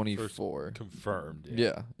 1924. Confirmed.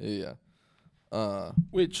 Yeah.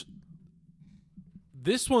 Which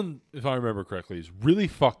this one, if I remember correctly, is really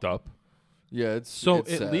fucked up. Yeah, it's So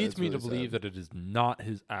it's it sad. leads It's me really to believe sad. that it is not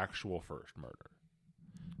his actual first murder.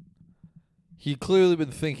 He clearly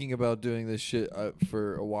been thinking about doing this shit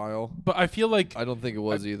for a while. But I feel like I don't think it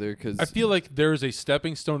was either because I feel like there's a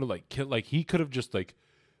stepping stone to like kill. Like he could have just like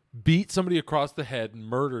beat somebody across the head and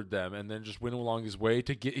murdered them, and then just went along his way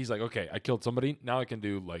to get. He's like, okay, I killed somebody. Now I can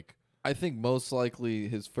do like. I think most likely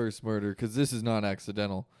his first murder, because this is not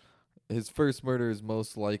accidental. His first murder is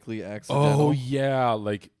most likely accidental. Oh yeah,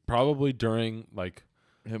 like probably during like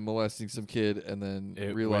Him molesting some kid and then It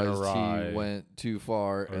went realized awry. he went too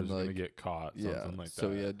far I and was gonna like get caught. yeah, Something like so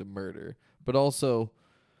that. he had to murder. But also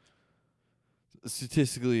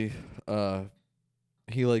statistically,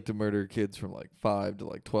 he liked to murder kids from like 5 to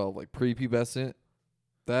like 12, like prepubescent.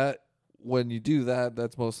 That when you do that,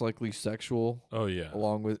 that's most likely sexual. Oh yeah.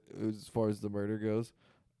 Along with as far as the murder goes,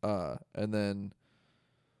 and then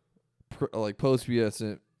like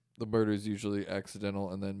post-pubescent, the murder is usually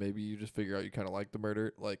accidental, and then maybe you just figure out you kind of like the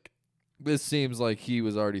murder. Like this seems like he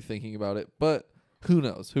was already thinking about it, but who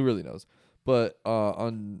knows? Who really knows? But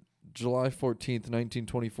on July 14th,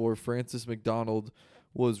 1924, Francis McDonald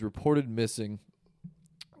was reported missing.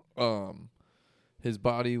 His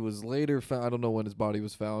body was later found. I don't know when his body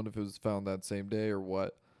was found, if it was found that same day or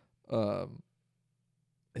what.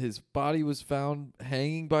 His body was found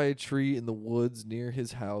hanging by a tree in the woods near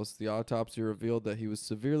his house. The autopsy revealed that he was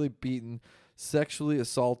severely beaten, sexually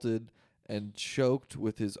assaulted, and choked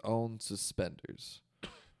with his own suspenders.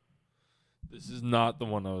 This is not the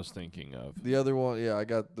one I was thinking of. The other one, yeah, I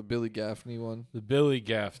got the Billy Gaffney one. The Billy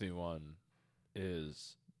Gaffney one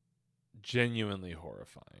is genuinely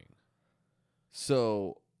horrifying.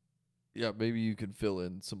 So, yeah, maybe you can fill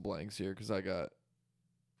in some blanks here because I got.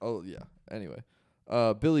 Oh yeah. Anyway,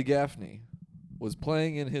 Billy Gaffney was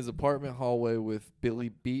playing in his apartment hallway with Billy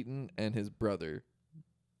Beaton and his brother.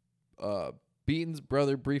 Beaton's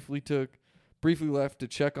brother briefly left to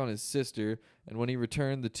check on his sister, and when he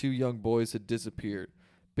returned, the 2 young boys had disappeared.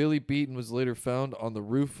 Billy Beaton was later found on the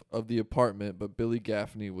roof of the apartment, but Billy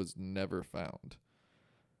Gaffney was never found.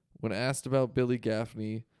 When asked about Billy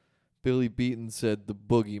Gaffney, Billy Beaton said the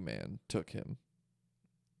boogeyman took him.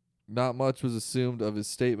 Not much was assumed of his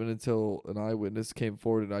statement until an eyewitness came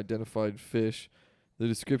forward and identified fish The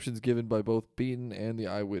descriptions given by both Beaton and the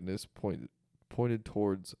eyewitness pointed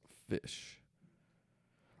towards fish.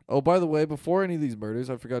 Oh, by the way, before any of these murders,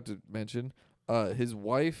 I forgot to mention, his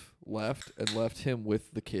wife left him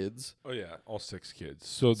with the kids. Oh yeah, all 6 kids.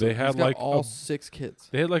 So So they he's had got like all 6 kids.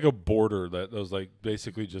 they had like a boarder that was like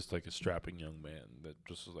basically just like a strapping young man that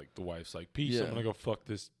just was like the wife's like, peace, Yeah. I'm gonna go fuck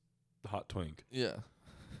this hot twink. Yeah.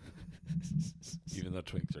 Even though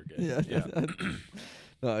twinks are gay. Yeah.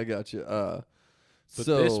 No, I got you. But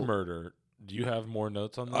so this murder, do you have more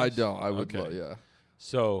notes on this? I don't. I would. Okay. Yeah.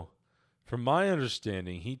 So, from my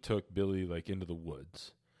understanding, he took Billy like into the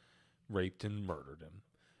woods, raped and murdered him,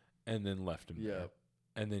 and then left him Yeah. there.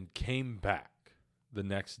 And then came back the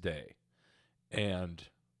next day and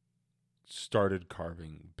started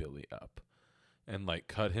carving Billy up and like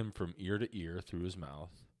cut him from ear to ear through his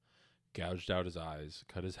mouth, gouged out his eyes,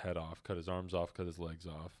 cut his head off, cut his arms off, cut his legs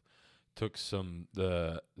off, took some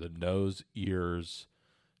the nose, ears,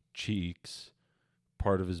 cheeks,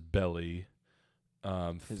 part of his belly,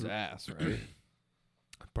 His ass, right?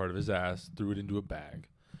 part of his ass, threw it into a bag.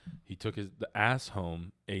 He took the ass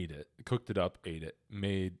home, ate it, cooked it up, ate it,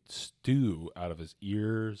 made stew out of his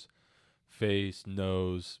ears, face,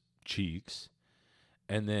 nose, cheeks.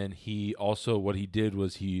 And then he also, what he did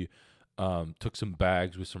was he took some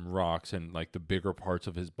bags with some rocks and like the bigger parts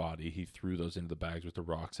of his body. He threw those into the bags with the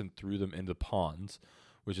rocks and threw them into ponds,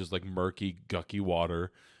 which is like murky, gucky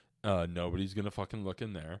water. Nobody's going to fucking look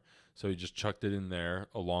in there. So he just chucked it in there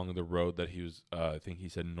along the road that he was, I think he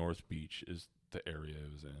said North Beach is the area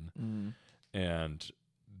it was in. And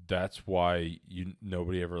that's why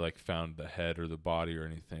nobody ever like found the head or the body or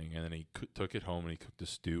anything. And then he took it home and he cooked the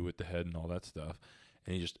stew with the head and all that stuff.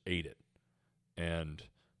 And he just ate it. And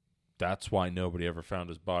that's why nobody ever found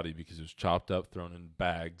his body, because it was chopped up, thrown in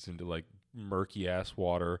bags into like murky ass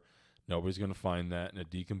water. Nobody's going to find that, and it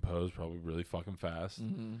decomposed probably really fucking fast.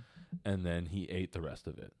 And then he ate the rest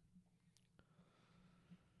of it.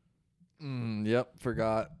 Yep.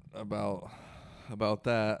 Forgot about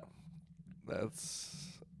that.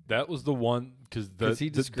 That was the one, because 'Cause he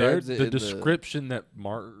describes it the in the- description that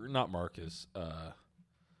not Marcus,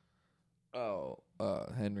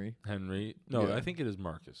 Henry. Henry. No, Yeah. I think it is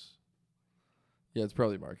Marcus. Yeah, it's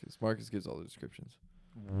probably Marcus. Marcus gives all the descriptions.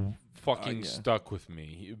 Fucking yeah. stuck with me.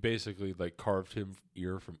 He basically like carved him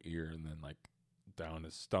ear from ear and then like down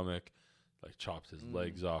his stomach, like chopped his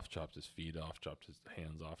legs off, chopped his feet off, chopped his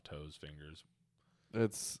hands off, toes, fingers.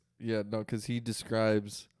 Because he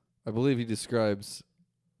describes, I believe he describes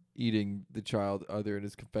eating the child either in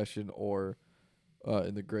his confession or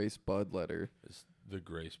in the Grace Bud letter. It's the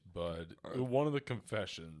Grace Bud. One of the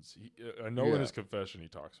confessions. I know Yeah. in his confession he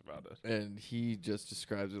talks about it. And he just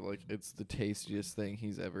describes it like it's the tastiest thing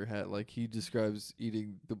he's ever had. Like he describes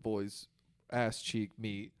eating the boy's ass cheek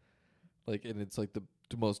meat, like, and it's like the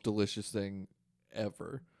most delicious thing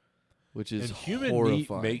ever, which is And human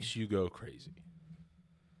horrifying. meat makes you go crazy.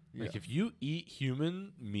 Like Yeah. if you eat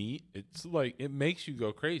human meat, it's like it makes you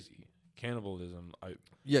go crazy. Cannibalism.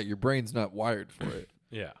 Yeah, your brain's not wired for it.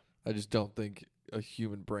 Yeah. I just don't think a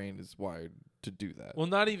human brain is wired to do that. Well,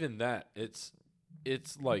 not even that. It's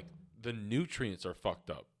like the nutrients are fucked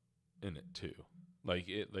up in it too. Like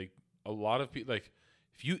a lot of people, like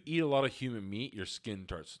if you eat a lot of human meat, your skin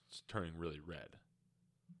starts turning really red.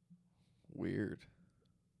 Weird.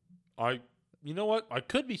 You know what? I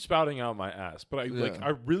could be spouting out my ass, but I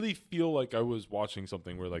really feel like I was watching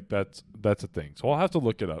something where like that's a thing. So I'll have to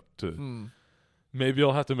look it up to. Maybe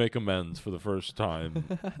I'll have to make amends for the first time.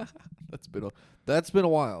 That's been a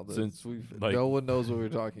while Since, we've like- no one knows what we're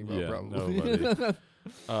talking about. Yeah, probably.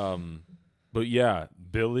 nobody. But yeah,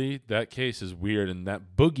 Billy, that case is weird, and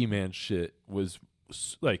that boogeyman shit was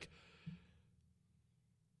like.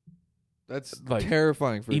 That's Like,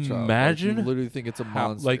 terrifying for a child. imagine Like, you literally think it's a how,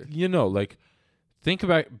 monster. Think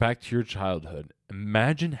about back to your childhood.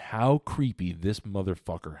 Imagine how creepy this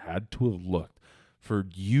motherfucker had to have looked for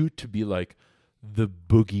you to be like, the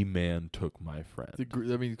boogeyman took my friend.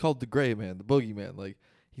 He's called the Gray Man, the Boogeyman. Like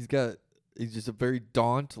he's just a very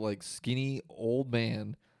like skinny old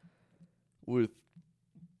man with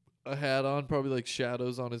a hat on, probably like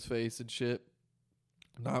shadows on his face and shit.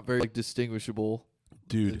 Not very like distinguishable,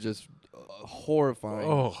 Dude. and just horrifying.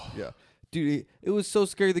 Oh. Yeah, dude, it was so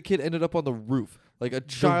scary. The kid ended up on the roof. Like a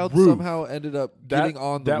child roof. somehow ended up getting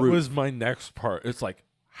on the that roof. was my next part. It's like,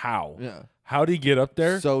 how? Yeah. How'd he get up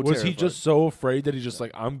there? So was he terrified. just so afraid that he's just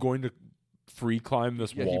like, I'm going to free climb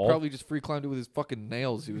this Yeah, wall? he probably just free climbed it with his fucking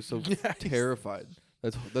nails. He was so terrified.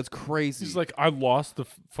 That's crazy. He's like, I lost the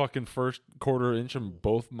fucking first quarter inch of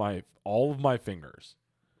all of my fingers.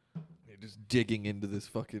 Just digging into this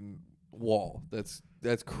fucking wall. That's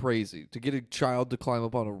crazy. To get a child to climb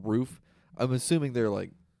up on a roof, I'm assuming they're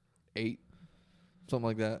like 8, something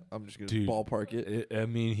like that. I'm just gonna Dude, ballpark it. I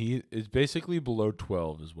mean, it's basically below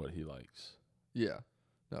 12 is what he likes. Yeah,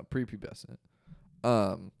 no, prepubescent.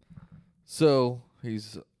 So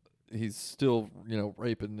he's still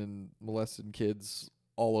raping and molesting kids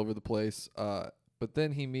all over the place. But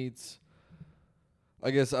then he meets. I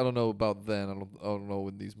guess I don't know about then. I don't know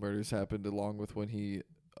when these murders happened, along with when he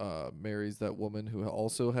marries that woman who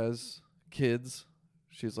also has kids.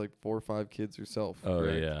 She has like 4 or 5 kids herself. Oh,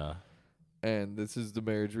 correct? yeah. And this is the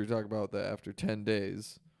marriage we were talking about, that after 10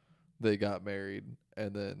 days they got married,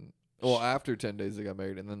 and then after 10 days they got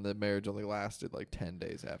married, and then the marriage only lasted like 10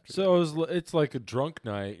 days after. So it's like a drunk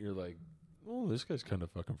night. You're like, oh, this guy's kind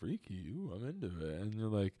of fucking freaky. Ooh, I'm into it. And you're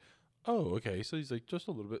like, oh, okay. So he's like just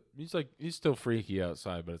a little bit. He's still freaky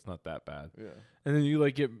outside, but it's not that bad. Yeah. And then you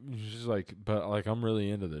like you're just like, but like I'm really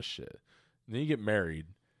into this shit. And then you get married,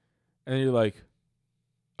 and you're like,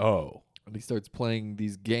 oh. And he starts playing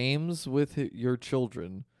these games with your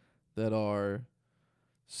children that are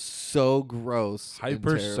so gross, and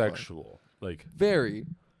terrifying. Hypersexual. Like Very.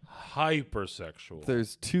 hypersexual.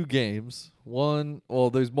 There's 2 games. One,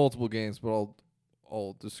 there's multiple games, but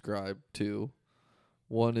I'll describe 2.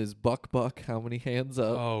 One is Buck, how many hands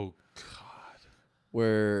up? Oh God.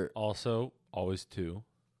 Where Also, always 2.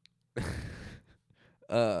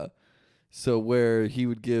 so where he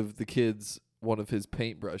would give the kids one of his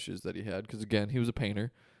paintbrushes that he had, because again he was a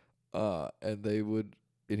painter, and he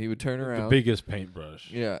would turn around, The biggest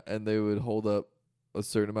paintbrush. yeah, and they would hold up a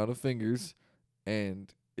certain amount of fingers,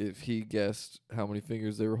 and if he guessed how many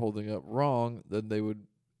fingers they were holding up wrong, then they would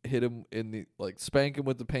hit him spank him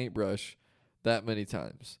with the paintbrush that many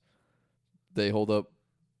times. They hold up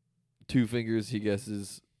 2 fingers, he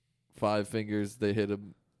guesses 5 fingers, they hit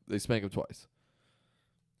him, they spank him twice.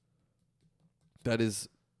 That is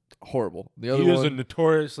horrible. The other He was one, a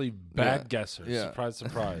notoriously bad Yeah. guesser. Yeah. Surprise,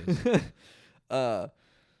 surprise.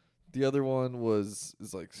 the other one is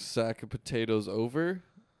like sack of potatoes over,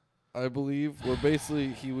 I believe, where basically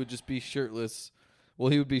he would just be shirtless. Well,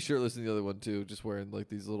 he would be shirtless in the other one too, just wearing like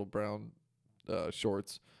these little brown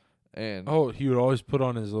shorts. And He would always put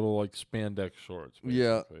on his little like spandex shorts.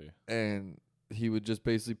 Yeah. Basically. and he would just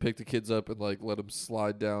basically pick the kids up and like let them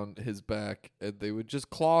slide down his back, and they would just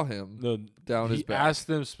claw him No, down his he back. asked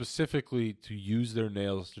them specifically to use their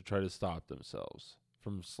nails to try to stop themselves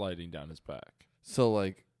from sliding down his back. So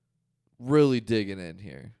like really digging in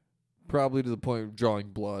here, probably to the point of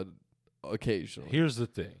drawing blood occasionally. Here's the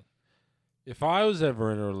thing. If I was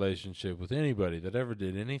ever in a relationship with anybody that ever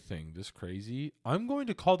did anything this crazy, I'm going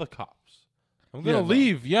to call the cops. I'm going to Yeah, no.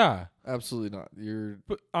 leave, yeah. Absolutely not. You're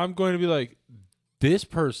But I'm going to be like, this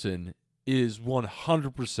person is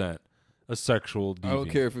 100% a sexual deviant. I don't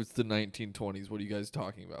care if it's the 1920s. What are you guys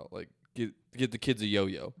talking about? Like, get the kids a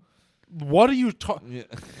yo-yo. What are you talking? Yeah.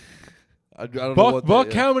 I don't know what Buck,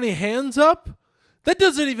 that- how many hands up? That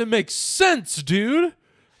doesn't even make sense, dude.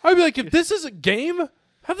 I'd be like, if this is a game,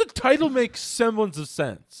 have the title make semblance of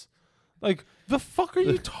sense. Like, the fuck are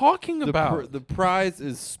you talking about? The prize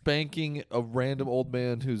is spanking a random old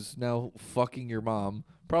man who's now fucking your mom.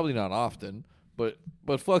 Probably not often, but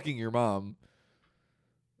fucking your mom.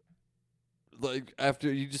 Like,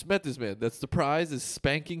 after you just met this man, that's the prize, is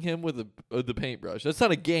spanking him with the paintbrush. That's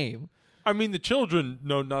not a game. I mean, the children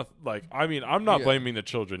know nothing. Like, I mean, I'm not Yeah. blaming the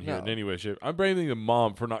children here in No. any way, shape. I'm blaming the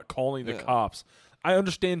mom for not calling the Yeah. cops. I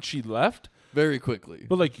understand she left, Very quickly.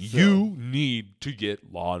 but like, So- you need to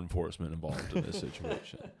get law enforcement involved in this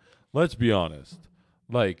situation. Let's be honest.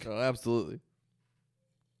 Like, Oh, absolutely.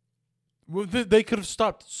 they could have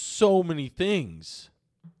stopped so many things.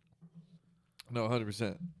 No,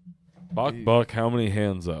 100%. Buck, how many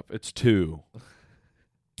hands up? It's 2.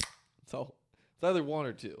 So it's either 1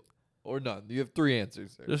 or 2 or none. You have 3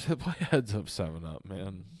 answers there. Just play heads up 7-Up,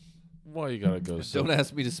 man. Why you gotta go so? Don't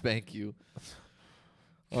ask me to spank you.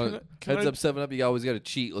 Can Heads I- up 7-Up, you always got to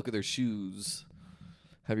cheat. Look at their shoes.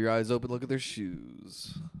 Have your eyes open. Look at their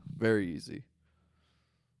shoes. Very easy.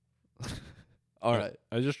 All right.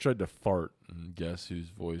 I just tried to fart and guess whose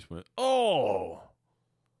voice went, oh!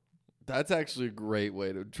 That's actually a great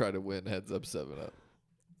way to try to win Heads Up 7-Up.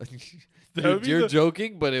 That would be You're the-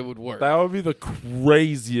 joking, but it would work. That would be the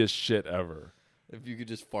craziest shit ever. If you could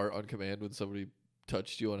just fart on command when somebody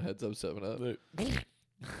touched you on Heads Up 7-Up.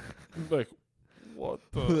 Like, what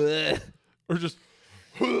the? Or just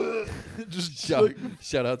like,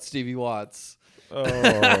 Shout out Stevie Watts. oh,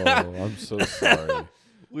 I'm so sorry.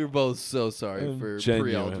 We were both so sorry I'm for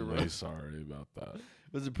genuinely pre-algebra. sorry about that.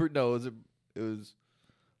 Was it no? Was it? It was.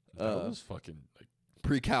 That was fucking like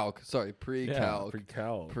Pre-calc. Sorry, pre-calc.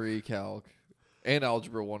 Pre-calc. Pre-calc. And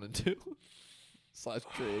algebra 1 and 2.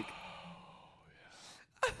 / trig.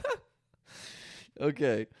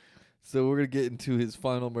 Okay. So we're going to get into his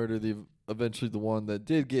final murder, eventually the one that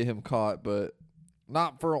did get him caught, but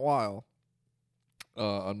not for a while.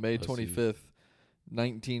 On May 25th,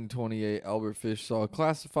 1928, Albert Fish saw a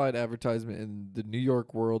classified advertisement in the New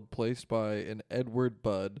York World placed by an Edward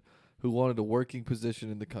Budd, who wanted a working position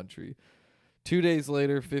in the country. 2 days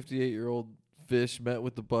later, 58-year-old Fish met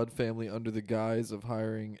with the Budd family under the guise of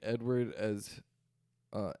hiring Edward as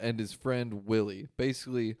and his friend Willie.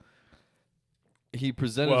 Basically, he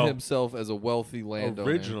presented himself as a wealthy landowner.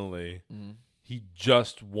 Originally, he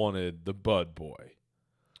just wanted the Budd boy.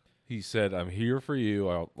 He said, "I'm here for you.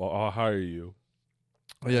 I'll hire you."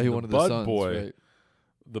 Oh, yeah, he wanted the Budd sons, boy. right?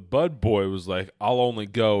 The Budd boy was like, "I'll only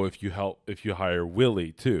go if you hire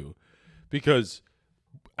Willie too," because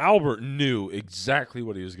Albert knew exactly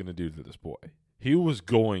what he was going to do to this boy. He was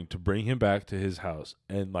going to bring him back to his house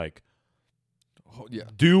and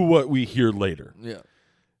do what we hear later. Yeah.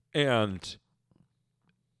 And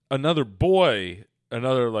another boy,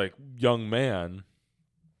 another young man,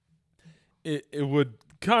 it would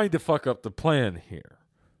kind of fuck up the plan here.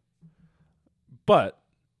 But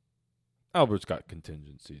Albert's got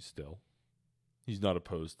contingencies still. He's not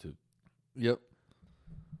opposed to. Yep.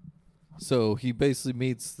 So he basically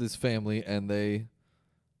meets this family, and they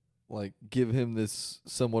give him this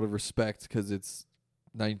somewhat of respect because it's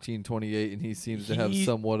 1928, and he seems to have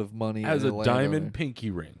somewhat of money. Has and a diamond pinky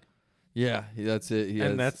ring. Yeah, that's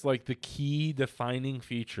it. That's the key defining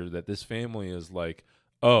feature that this family is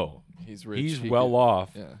oh, he's rich. He's well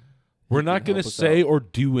off. Yeah. We're not going to say or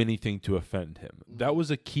do anything to offend him. That was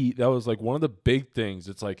a key. That was one of the big things.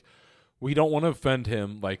 It's we don't want to offend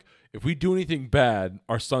him. If we do anything bad,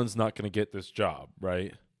 our son's not going to get this job,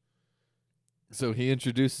 right? So he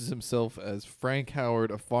introduces himself as Frank Howard,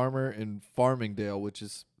 a farmer in Farmingdale, which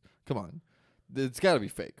is, come on, it's got to be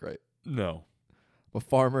fake, right? No. A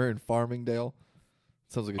farmer in Farmingdale.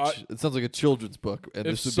 It sounds like a children's book, and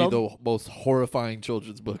this would be the most horrifying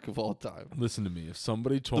children's book of all time. Listen to me. If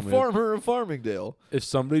somebody told the me farmer in Farmingdale. If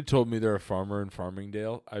somebody told me they're a farmer in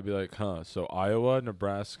Farmingdale, I'd be like, huh? So Iowa,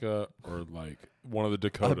 Nebraska, or one of the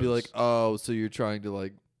Dakotas. I'd be like, oh, so you're trying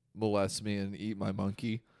to molest me and eat my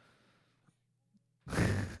monkey?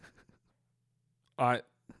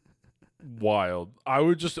 Wild. I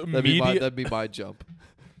would just immediately. That'd be my jump.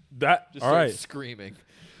 That just all right? Screaming.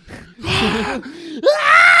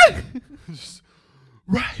 Just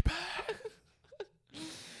right back.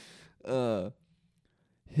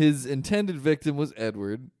 His intended victim was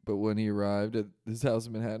Edward, but when he arrived at his house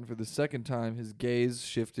in Manhattan for the second time, his gaze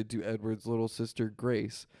shifted to Edward's little sister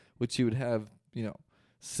Grace, which he would have,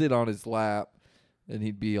 sit on his lap, and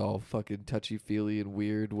he'd be all fucking touchy-feely and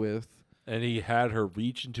weird with. And he had her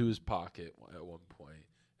reach into his pocket at one point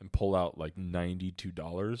and pull out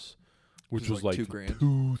 $92, which was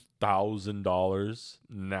 $2,000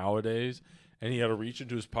 nowadays. And he had to reach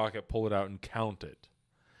into his pocket, pull it out, and count it.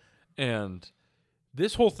 And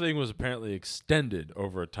this whole thing was apparently extended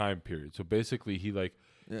over a time period. So basically, he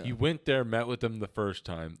went there, met with them the first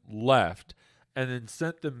time, left, and then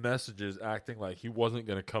sent them messages acting like he wasn't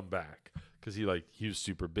going to come back because he was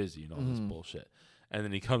super busy and all this bullshit. And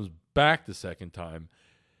then he comes back the second time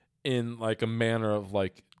in a manner of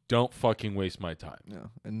don't fucking waste my time. Yeah,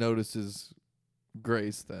 and notices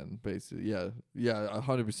Grace then basically. Yeah,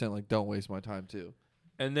 100% don't waste my time too.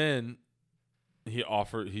 And then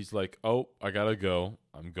he's like, oh, I gotta go.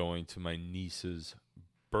 I'm going to my niece's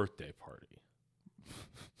birthday party.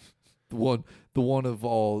 the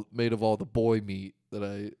one made of all the boy meat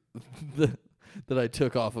that I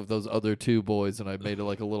took off of those other two boys, and I made it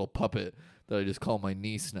a little puppet that I just call my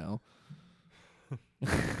niece now.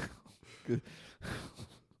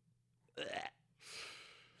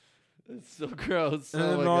 It's so gross. And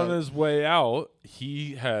then on his way out,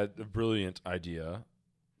 he had a brilliant idea.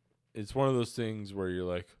 It's one of those things where you're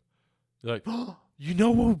like, oh,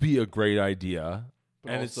 what would be a great idea?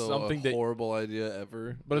 But and also it's something a horrible idea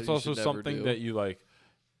ever. But it's also something that you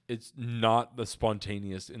it's not the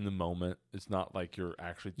spontaneous in the moment. It's not you're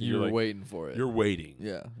actually you're waiting for it. You're waiting.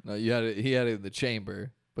 Yeah. No, he had it in the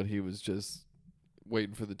chamber, but he was just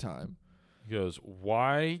waiting for the time. He goes,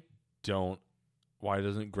 why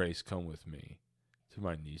doesn't Grace come with me to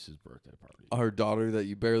my niece's birthday party? Her daughter that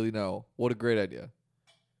you barely know. What a great idea.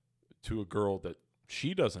 To a girl that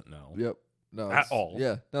she doesn't know. Yep. No. At all.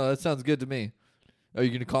 Yeah. No, that sounds good to me. Are you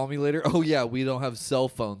going to call me later? Oh, yeah. We don't have cell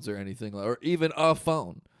phones or anything, or even a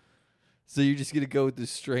phone. So you're just going to go with this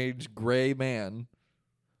strange gray man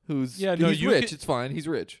who's Yeah, no, he's you rich. can- It's fine. He's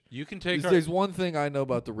rich. You can take There's one thing I know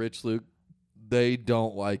about the rich, Luke. They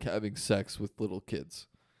don't like having sex with little kids.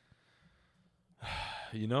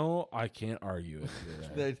 I can't argue with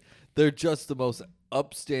you there. They're just the most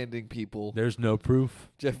upstanding people. There's no proof.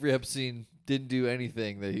 Jeffrey Epstein didn't do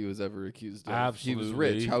anything that he was ever accused of. He was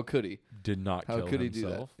Absolutely. rich. How could he? Did not How kill could he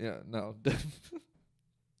himself. do that? Yeah, no.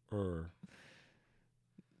 Or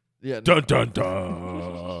Yeah. No. dun dun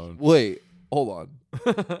dun. Wait, hold on.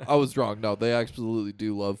 I was wrong. No, they absolutely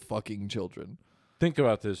do love fucking children. Think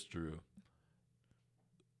about this, Drew.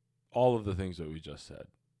 All of the things that we just said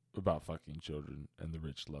about fucking children and the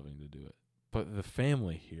rich loving to do it. But the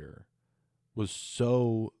family here was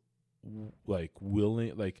so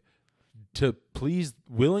willing to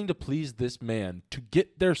please this man to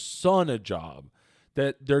get their son a job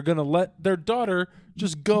that they're going to let their daughter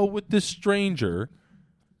just go with this stranger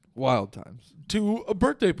Wild times. to a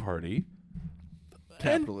birthday party.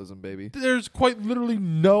 Capitalism, baby. There's quite literally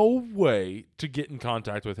no way to get in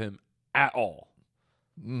contact with him at all.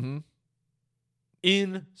 Mm-hmm.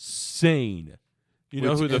 Insane. You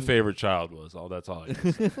know Which who the in- favorite child was. That's all I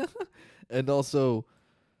know. And also,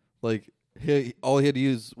 all he had to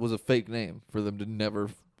use was a fake name for them to never,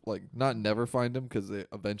 not never find him, because they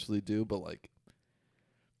eventually do, but,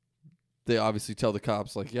 they obviously tell the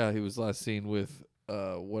cops, yeah, he was last seen with,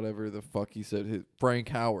 whatever the fuck he said, Frank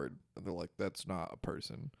Howard. And they're like, that's not a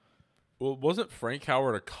person. Well, wasn't Frank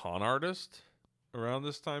Howard a con artist around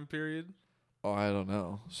this time period? Oh, I don't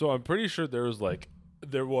know. So I'm pretty sure there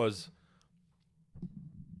was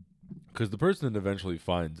because the person that eventually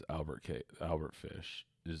finds Albert Fish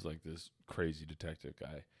is this crazy detective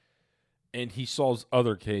guy, and he solves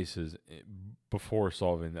other cases before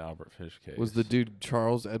solving the Albert Fish case. Was the dude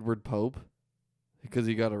Charles Edward Pope? Because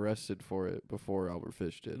he got arrested for it before Albert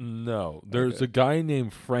Fish did. No, there's Okay. a guy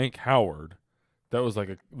named Frank Howard that was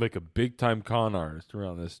like a big time con artist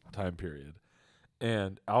around this time period,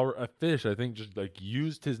 and Albert Fish I think just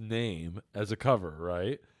used his name as a cover,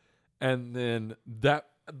 right? And then the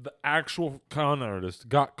actual con artist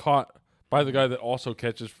got caught by the guy that also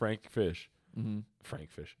catches Mm-hmm.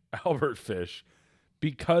 Albert Fish,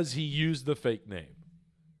 because he used the fake name.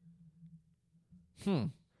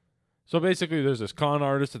 So basically, there's this con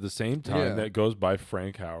artist at the same time Yeah. that goes by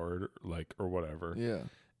Frank Howard, or whatever. Yeah.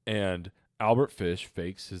 And Albert Fish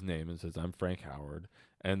fakes his name and says, "I'm Frank Howard."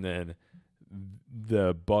 And then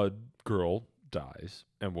the Bud girl dies,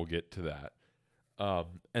 and we'll get to that.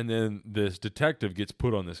 And then this detective gets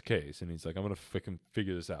put on this case, and he's like, "I'm gonna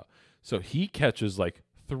figure this out." So he catches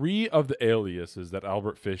 3 of the aliases that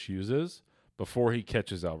Albert Fish uses before he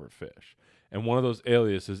catches Albert Fish, and one of those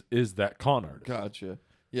aliases is that con artist. Gotcha.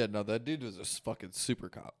 Yeah, no, that dude was a fucking super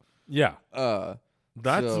cop. Yeah,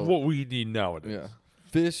 that's So- what we need nowadays. Yeah.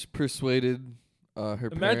 Fish persuaded her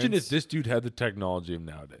Imagine parents. if this dude had the technology of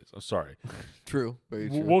nowadays. I'm sorry. True. Very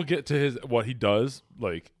true. We'll get to what he does.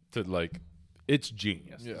 It's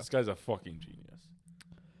genius. Yeah. This guy's a fucking genius.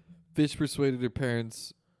 Fish persuaded her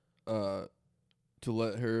parents to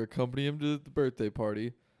let her accompany him to the birthday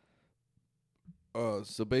party.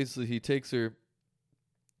 So basically, he takes her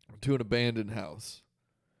to an abandoned house.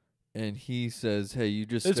 And he says, "Hey, you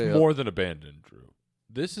just It's stay more than abandoned, Drew.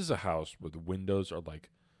 This is a house where the windows are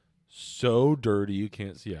so dirty you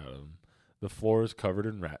can't see out of them. The floor is covered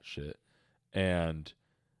in rat shit, and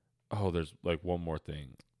there's one more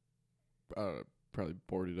thing. probably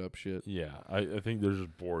boarded up shit." Yeah, I think there's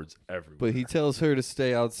just boards everywhere. But he tells her to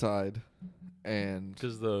stay outside, and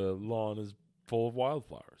because the lawn is full of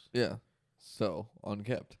wildflowers. yeah, so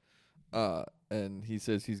unkept. And he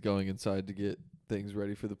says he's going inside to get things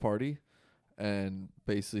ready for the party, and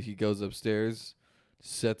basically he goes upstairs,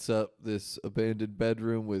 sets up this abandoned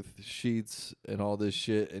bedroom with sheets and all this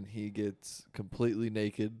shit, and he gets completely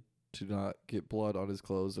naked to not get blood on his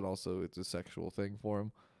clothes, and also it's a sexual thing for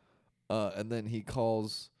him. And then he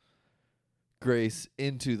calls Grace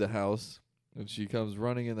into the house, and she comes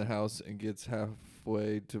running in the house and gets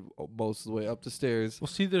halfway to most of the way up the stairs. Well,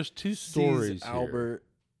 see, there's two stories Sees Albert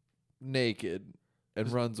naked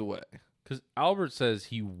and runs away. Because Albert says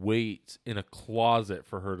he waits in a closet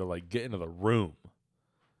for her to get into the room.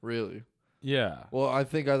 Really? Yeah. Well, I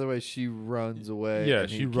think either way she runs away. Yeah, and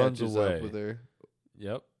he she runs catches away. up with her,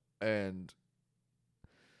 Yep. and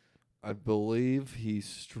I believe he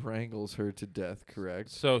strangles her to death. Correct?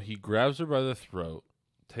 So he grabs her by the throat,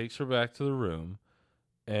 takes her back to the room,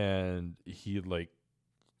 and he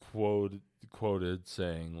quoted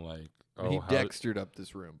saying he how, Dextered up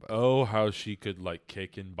this room. how she could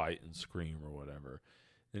kick and bite and scream or whatever.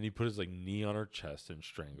 Then he put his knee on her chest and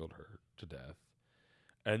strangled her to death,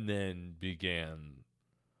 and then began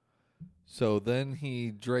So then he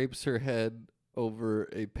drapes her head over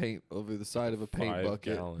the side of a paint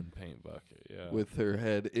bucket 5-gallon paint bucket. Yeah. with her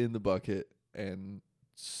head in the bucket and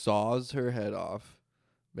saws her head off,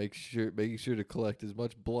 making sure to collect as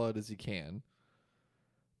much blood as he can.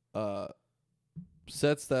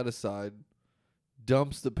 Sets that aside,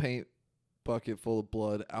 dumps the paint bucket full of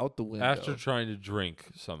blood out the window. after trying to drink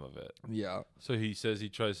some of it. Yeah. So he says he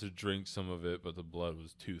tries to drink some of it, but the blood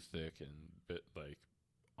was too thick and bit like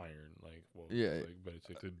iron, Yeah. like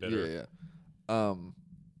basically bitter. Yeah.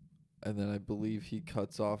 And then I believe he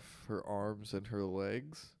cuts off her arms and her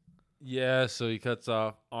legs. Yeah, so he cuts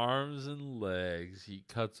off arms and legs. He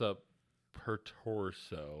cuts up her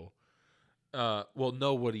torso. Well,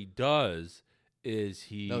 no, what he does is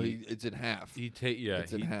It's in half. it's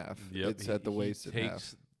in half. Yep, It's at the waist in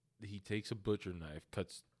half. He takes a butcher knife,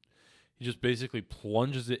 he just basically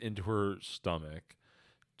plunges it into her stomach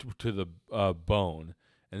to the bone,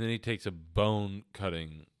 and then he takes a bone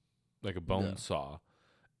cutting, like a bone Yeah. saw,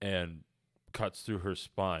 and cuts through her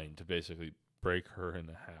spine to basically break her in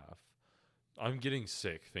half. I'm getting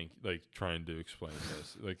sick trying to explain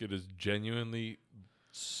this. Like, it is genuinely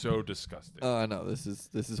so disgusting. I know this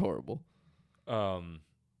is horrible. And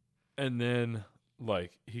then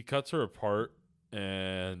he cuts her apart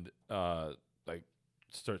and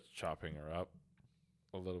starts chopping her up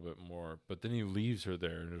a little bit more, but then he leaves her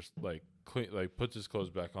there and just puts his clothes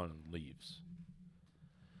back on and leaves.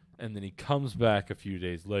 And then he comes back a few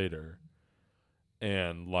days later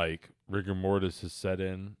and rigor mortis is set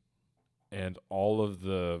in, and all of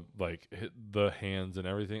the the hands and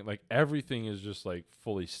everything is just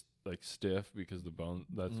fully stiff because the bone,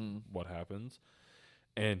 that's what happens.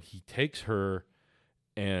 And he takes her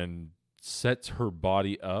and sets her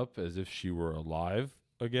body up as if she were alive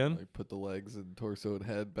again. Put the legs and torso and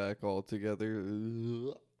head back all together.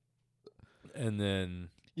 And then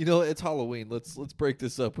It's Halloween. Let's break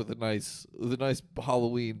this up with a nice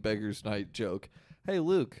Halloween beggars night joke. Hey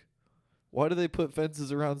Luke, why do they put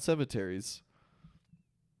fences around cemeteries?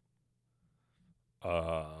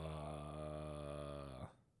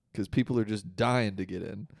 Because people are just dying to get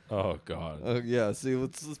in. Oh God. Yeah. See,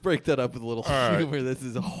 let's break that up with a little All right. humor. This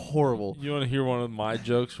is horrible. You want to hear one of my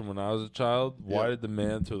jokes from when I was a child? Why Yeah. did the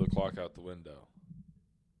man throw the clock out the window?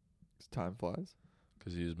 Time flies.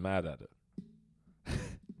 Because he was mad at it.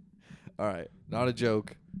 All right, not a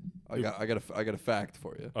joke. I got a fact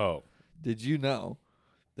for you. Oh, Did you know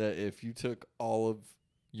that if you took all of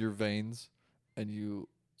your veins and you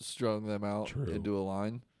strung them out True. into a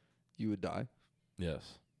line, you would die?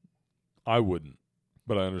 yes. I wouldn't,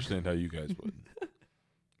 but I understand how you guys would.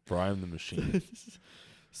 For I am the machine.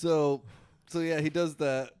 So yeah, he does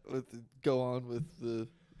that go on with the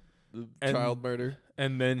And- child murder.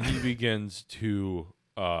 And then he begins to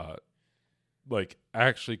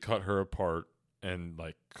actually cut her apart and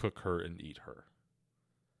cook her and eat her.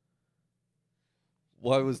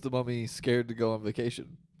 Why was the mummy scared to go on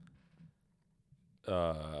vacation?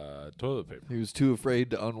 Toilet paper. He was too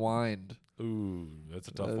afraid to unwind. Ooh, that's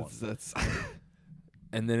a tough one. That's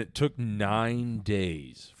And then it took 9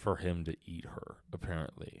 days for him to eat her,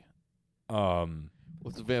 apparently.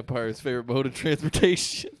 What's a vampire's favorite mode of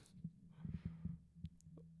transportation?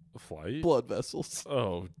 Flight? Blood vessels.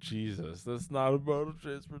 Oh, Jesus. That's not a mode of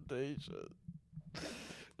transportation.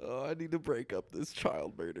 Oh, I need to break up this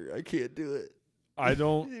child murder. I can't do it. I You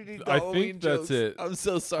don't. need I Halloween think that's jokes. it. I'm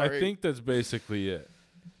so sorry. I think that's basically it.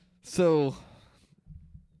 So,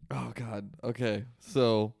 oh God. Okay.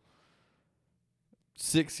 So,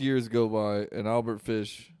 6 years go by, and Albert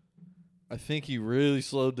Fish, I think he really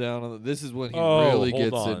slowed down on this. Is when he really hold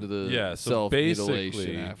gets on. into the Yeah, so self-mutilation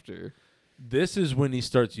basically- after. This is when he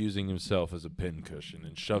starts using himself as a pincushion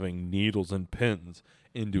and shoving needles and pins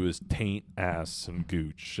into his taint, ass, and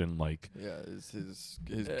gooch, and Yeah, his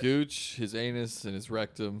gooch, his anus, and his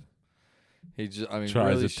rectum. He just, tries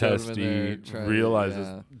really a shoved him in there, testy. tried to- Realizes,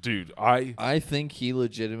 yeah. dude, I I think he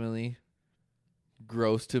legitimately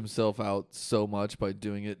grossed himself out so much by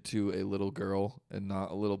doing it to a little girl and not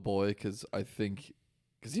a little boy, because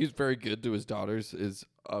he was very good to his daughters.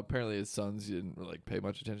 Apparently his sons he didn't really pay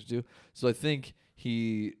much attention to. So I think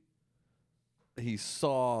he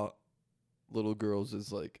saw little girls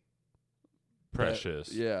as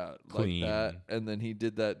precious. yeah, clean. like that, and then he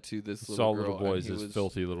did that to this saw little girl. little boys and he as was-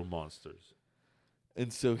 filthy little monsters.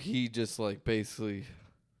 And so he just basically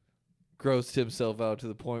grossed himself out to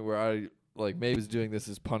the point where I maybe was doing this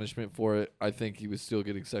as punishment for it. I think he was still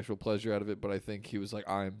getting sexual pleasure out of it, but I think he was like,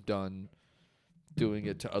 I'm done doing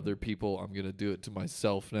it to other people. I'm gonna do it to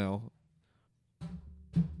myself now.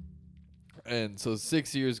 And so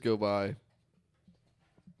 6 years go by.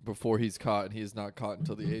 before he's caught, and he is not caught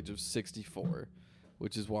until the age of 64,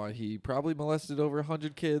 which is why he probably molested over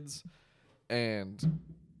 100 kids and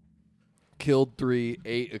killed 3,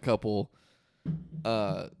 ate a couple.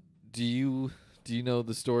 Do you know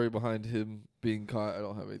the story behind him being caught? I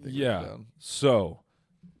don't have anything written down. So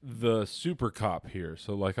the super cop here.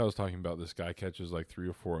 So like I was talking about, this guy catches like 3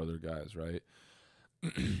 or 4 other guys, right?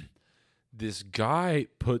 This guy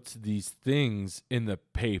puts these things in the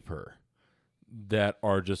paper that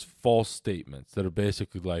are just false statements that are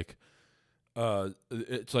basically like,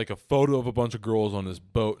 it's like a photo of a bunch of girls on this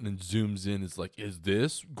boat, and then zooms in. It's like, is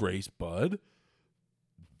this Grace Budd?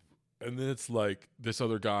 And then it's like this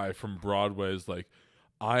other guy from Broadway is like,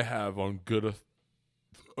 I have on good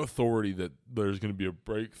authority that there's going to be a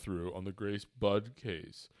breakthrough on the Grace Budd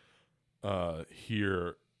case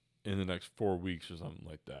here in the next 4 weeks or something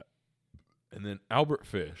like that. And then Albert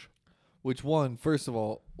Fish. Which one? First of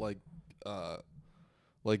all, like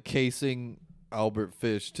casing Albert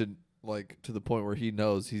Fish to the point where he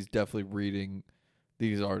knows he's definitely reading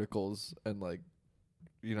these articles and like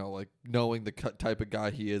knowing the type of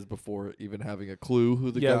guy he is before even having a clue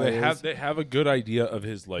who the guy is. They have a good idea of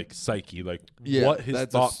his like psyche, like Yeah, what his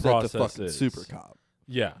thought process fucking is. super cop.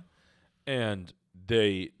 Yeah, and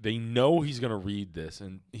they know he's gonna read this,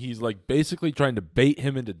 and he's like basically trying to bait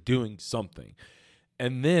him into doing something,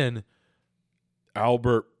 and then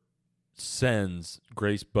Albert sends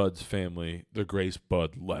Grace Budd's family the Grace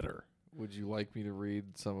Budd letter. Would you like me to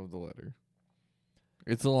read some of the letter?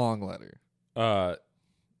 It's a long letter.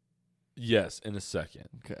 Yes, in a second.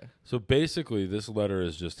 Okay. So basically, this letter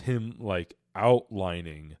is just him like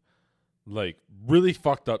outlining like really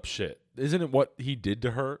fucked up shit. Isn't it what he did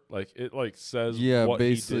to her? Like it like says what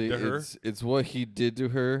basically he did to her. It's what he did to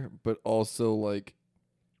her, but also like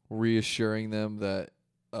reassuring them that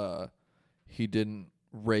he didn't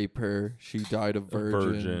rape her. She died a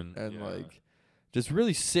virgin. And yeah. like just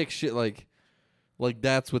really sick shit like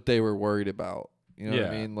that's what they were worried about. You know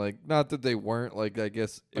what I mean? Like, not that they weren't. Like, I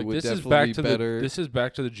guess it Like, would this is definitely back be to better. this is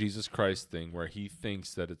back to the Jesus Christ thing where he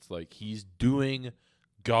thinks that it's like he's doing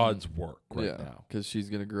God's work right now. Because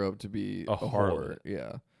she's going to grow up to be A a harlot. whore.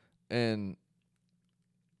 Yeah. And,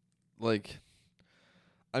 like,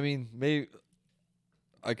 I mean, maybe,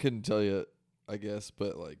 I couldn't tell you, I guess,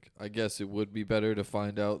 but, like, I guess it would be better to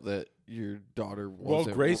find out that your daughter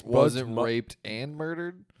wasn't, Grace wasn't Budd's raped and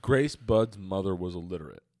murdered. Grace Budd's mother was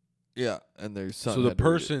illiterate. Yeah, and their son. So the had to read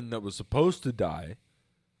it. person that was supposed to die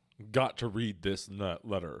got to read this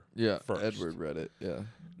letter. Yeah, first. Edward read it. Yeah.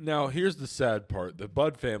 Now, here's the sad part. The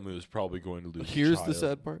Budd family was probably going to lose a Here's child. the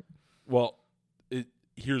sad part. Well,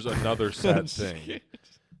 here's another sad thing.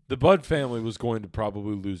 The Budd family was going to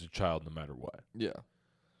probably lose a child no matter what. Yeah.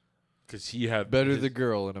 Because he had Better his the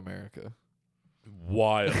girl in America.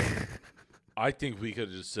 wild. I think we could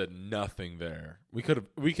have just said nothing there. We could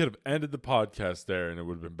have ended the podcast there, and it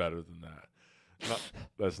would have been better than that.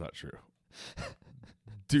 That's not true.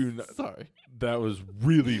 Dude, Sorry. that was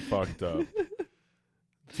really fucked up.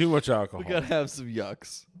 Too much alcohol. We gotta have some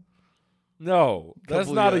yucks. No, that's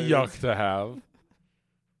Couple not a yards. yuck to have.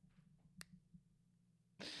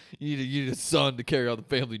 You need a son to carry on the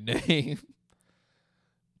family name.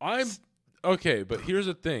 I'm okay, but here's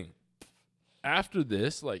the thing. After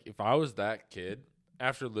this, like, if I was that kid,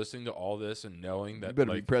 after listening to all this and knowing You that,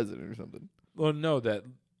 better be like, president or something.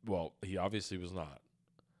 well, he obviously was not.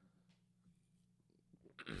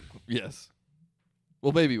 Yes.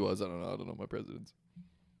 Well, maybe he was. I don't know. I don't know my presidents.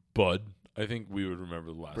 Bud, I think we would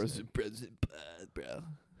remember the last name. President Bud, bro.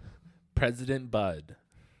 President Bud.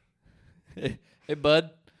 Hey,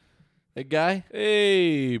 Bud. Hey, guy.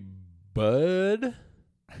 Hey, Bud.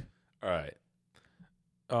 All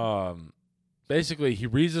right. Basically, he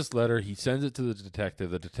reads this letter. He sends it to the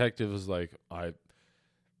detective. The detective is like,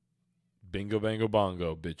 bingo, bango,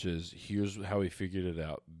 bongo, bitches. Here's how he figured it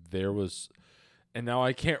out. There was, and now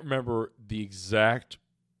I can't remember the exact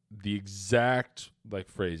like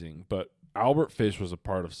phrasing, but Albert Fish was a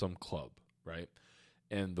part of some club, right?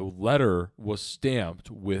 And the letter was stamped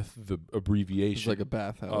with the abbreviation It's like a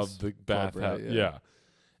bathhouse. of the club, bathhouse. right? Yeah.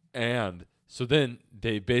 And so then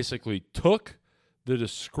they basically took the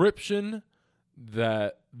description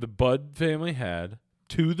that the Budd family had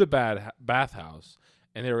to the bathhouse,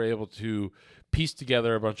 and they were able to piece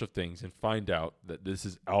together a bunch of things and find out that this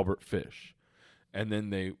is Albert Fish. And then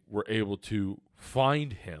they were able to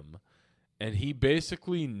find him, and he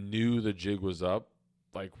basically knew the jig was up,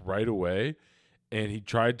 like, right away, and he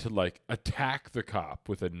tried to, like, attack the cop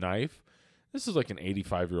with a knife. This is like an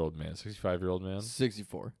 85-year-old man, 65-year-old man,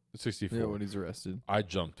 64. 64. Yeah, when he's arrested. I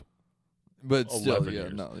jumped But still, 11 yeah,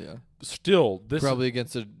 years. no, yeah. Still, this Probably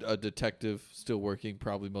against a detective still working,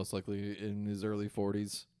 probably most likely in his early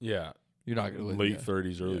 40s. yeah, You're not going to win. late yeah.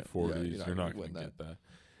 30s, early Yeah, 40s. you're You're not not gonna going to win get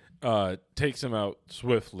that. Takes him out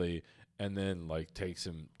swiftly and then like takes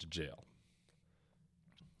him to jail.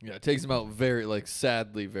 Yeah, it takes him out very, like,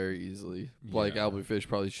 sadly, very easily. Like, Yeah. Albert Fish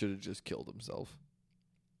probably should have just killed himself.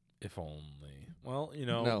 If only. Well, you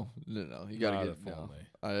know, No. You got not to if get no.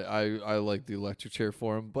 only. I like the electric chair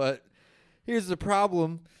for him, but here's the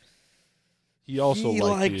problem. He also he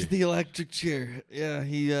liked liked the electric chair. Yeah,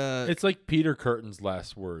 he It's like Peter Curtin's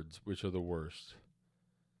last words, which are the worst.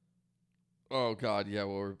 oh god, yeah,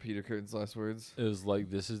 what were Peter Curtin's last words? It was like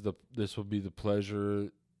this will be the pleasure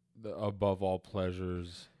above all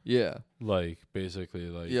pleasures. Yeah. Like basically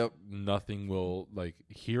like Yep. nothing will like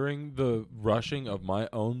hearing the rushing of my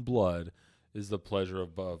own blood is the pleasure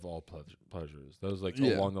above all pleasures. That was like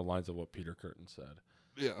Yeah. along the lines of what Peter Curtin said.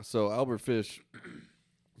 Yeah, so Albert Fish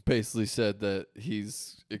basically said that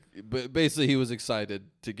basically he was excited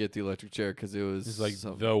to get the electric chair because it was It's like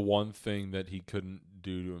some- the one thing that he couldn't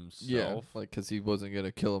do to yeah, himself. like because he wasn't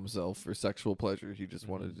gonna kill himself for sexual pleasure. He just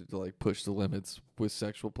wanted to like push the limits with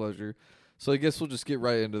sexual pleasure. So I guess we'll just get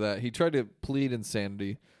right into that. He tried to plead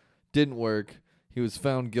insanity, didn't work. He was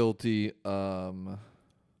found guilty.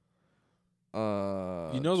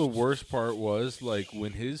 You know the worst part was like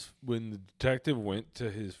when the detective went to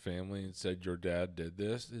his family and said your dad did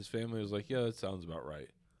this, his family was like, yeah, that sounds about right.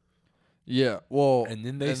 Yeah, well, And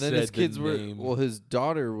then they his said kids the were name. well. His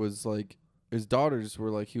daughter was like, his daughters were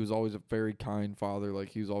like, he was always a very kind father. Like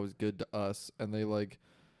he was always good to us, and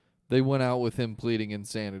they went out with him pleading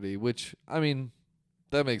insanity. Which I mean,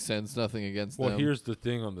 that makes sense. Nothing against Well, them. here's the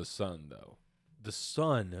thing on the son though. The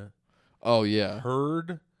son Oh yeah,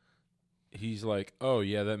 heard. He's like, oh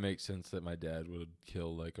yeah, that makes sense that my dad would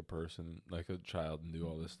kill like a person, like a child, and do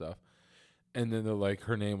all this stuff. And then they're like,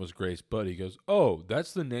 her name was Grace Budd. He goes, oh,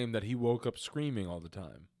 that's the name that he woke up screaming all the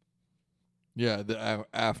time. yeah.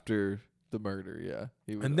 After the murder, yeah,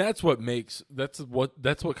 he was, And that's what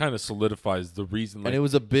kind of solidifies the reason. Like, and it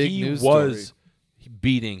was a big he news was story.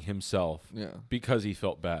 beating himself Yeah, because he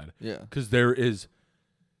felt bad. yeah, Because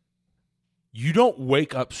you don't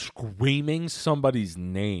wake up screaming somebody's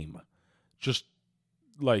name, just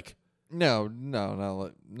like no, not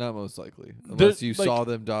most likely, unless you saw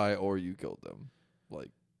them die or you killed them. Like,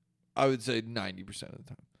 I would say 90% of the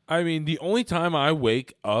time. I mean, the only time I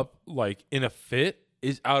wake up like in a fit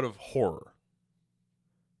is out of horror.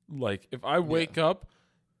 Like if I wake up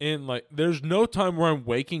and like there's no time where I'm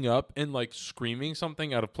waking up and like screaming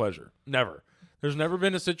something out of pleasure. Never. There's never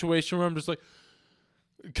been a situation where I'm just like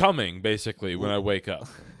coming basically when I wake up.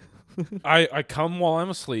 I come while I'm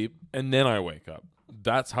asleep and then I wake up.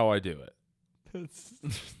 That's how I do it.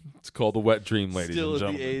 It's called a wet dream, ladies Still and at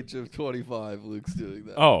gentlemen. the age of 25, Luke's doing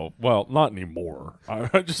that. Oh, well, not anymore.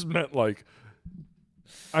 I just meant like,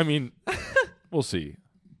 I mean, we'll see.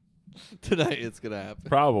 Tonight it's gonna happen.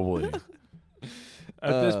 Probably.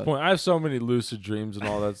 At this point, I have so many lucid dreams and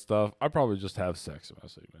all that stuff. I probably just have sex in my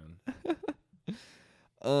sleep,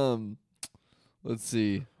 man. Let's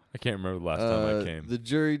see. I can't remember the last time I came. The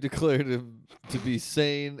jury declared him to be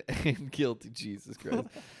sane and guilty. Jesus Christ.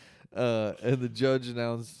 And the judge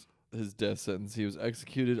announced his death sentence. He was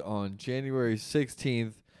executed on January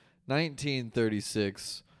 16th,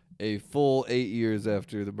 1936, a full 8 years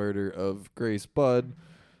after the murder of Grace Budd.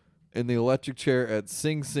 In the electric chair at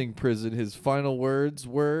Sing Sing prison, his final words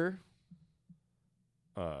were,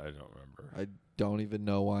 I don't remember. I don't even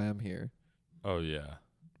know why I'm here. Oh, yeah.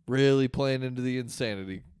 Really playing into the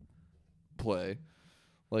insanity play.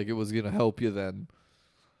 Like it was going to help you then.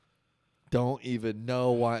 Don't even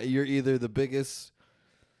know why. You're either the biggest,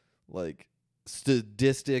 like,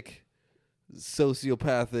 sadistic,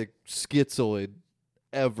 sociopathic schizoid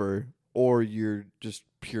ever, or you're just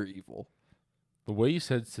pure evil. The way you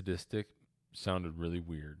said sadistic sounded really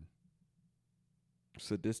weird.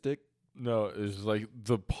 Sadistic? No, it was like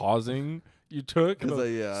the pausing you took. and I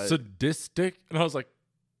was, sadistic? And I was like,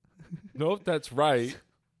 no, that's right.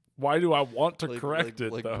 Why do I want to correct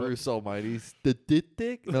it, like though? Bruce Almighty.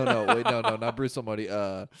 Sadistic? No, wait, no, not Bruce Almighty.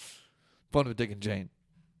 Fun with Dick and Jane.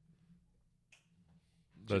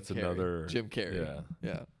 That's Jim Carrey. another... Jim Carrey.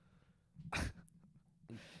 Yeah.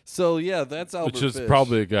 So, yeah, that's Albert Which is Fish.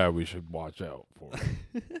 probably a guy we should watch out for.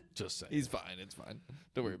 Just saying. He's fine. It's fine.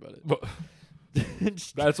 Don't worry about it. But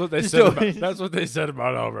that's what they Just said. don't- That's what they said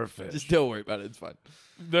about Albert Fish. Just don't worry about it. It's fine.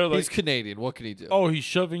 They're like, He's Canadian. What can he do? oh, he's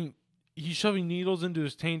shoving needles into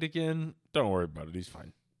his taint again. Don't worry about it. He's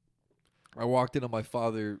fine. I walked in on my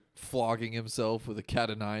father flogging himself with a cat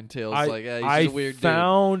of nine tails. I, Like, hey, he's I a weird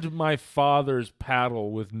found my father's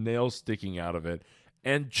paddle with nails sticking out of it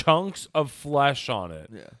and chunks of flesh on it.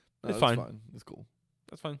 dude. Yeah. It's that's fine. It's cool.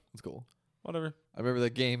 That's fine. It's cool. Whatever. I remember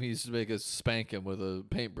that game he used to make us spank him with a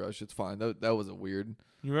paintbrush. It's fine. That wasn't weird.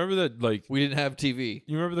 You remember that? Like, We didn't have TV.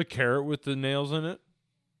 you remember the carrot with the nails in it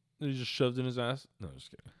that he just shoved in his ass? No,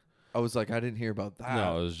 just kidding. I was like, I didn't hear about that.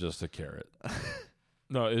 No, it was just a carrot.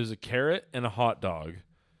 No, it was a carrot and a hot dog.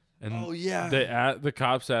 And Oh, yeah. the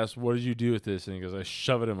cops asked, "What did you do with this?" And he goes, "I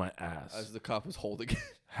shove it in my ass." As the cop was holding it.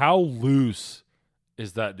 How loose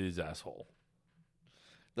is that dude's asshole?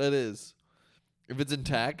 That is. If it's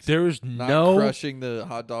intact, There's not no crushing the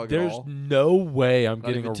hot dog at There's all. no way I'm Not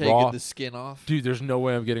getting even a taking raw the skin off. dude. There's no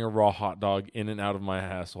way I'm getting a raw hot dog in and out of my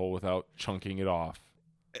asshole without chunking it off.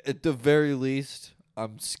 At the very least,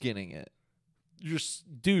 I'm skinning it.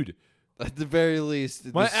 Dude. At the very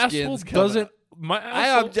least, My the asshole skin's coming doesn't. out. My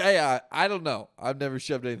asshole. I don't know. I've never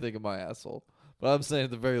shoved anything in my asshole, but I'm saying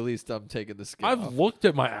at the very least, I'm taking the skin I've off. looked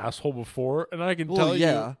at my asshole before, and I can Well, tell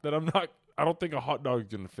yeah. you that I'm not. I don't think a hot dog is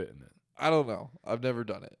gonna fit in it. I don't know. I've never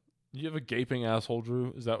done it. You have a gaping asshole,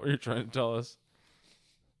 Drew? Is that what you're trying to tell us?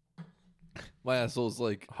 My asshole's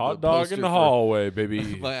like Hot the dog poster in the for- hallway,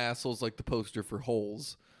 baby. My asshole's like the poster for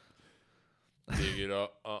holes, Dig it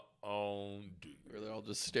up, dude. where they're all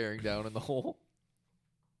just staring down in the hole.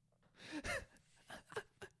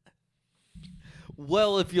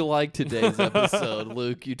 Well, if you like today's episode,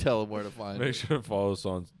 Luke, you tell them where to find Make it. sure to follow us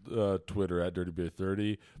on Twitter at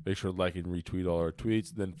DirtyBeer30. Make sure to like and retweet all our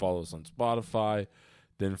tweets. Then follow us on Spotify.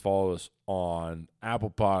 Then follow us on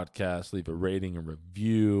Apple Podcasts. Leave a rating and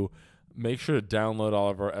review. Make sure to download all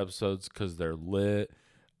of our episodes because they're lit.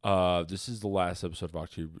 This is the last episode of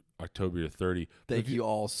October 30. Thank you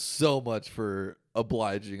all so much for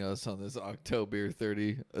obliging us on this October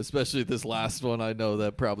 30, especially this last one. I know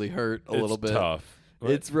that probably hurt a little bit. It's tough.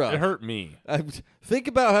 It's rough. It hurt me. Think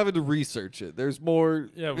about having to research it. There's more.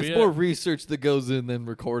 Yeah, there's more research that goes in than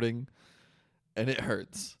recording, and it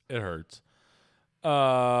hurts. It hurts.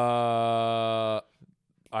 I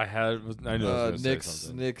know. I was gonna say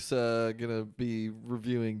something. Nick's gonna be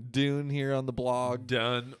reviewing Dune here on the blog,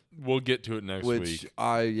 Done. We'll get to it next which week.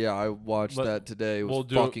 I watched But that today. It was we'll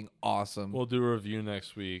do- fucking awesome. We'll do a review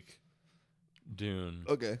next week. Dune.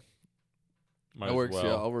 Okay, Might that as works. well.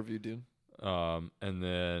 Yeah, I'll review Dune. And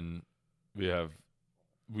then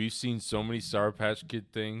we've seen so many Sour Patch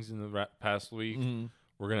Kid things in the past week. Mm-hmm.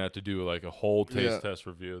 We're gonna have to do like a whole taste Yeah. test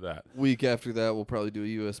review of that. Week after that, we'll probably do a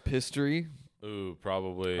U.S. Pistory. Ooh,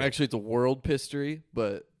 probably. Actually, it's a World Pistory,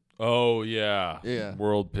 but Oh yeah. Yeah.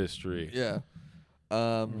 World Pistory. yeah.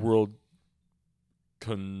 World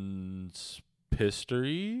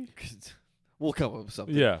Conspistory. We'll come up with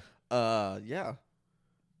something. Yeah. Yeah.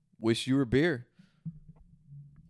 Wish you were beer.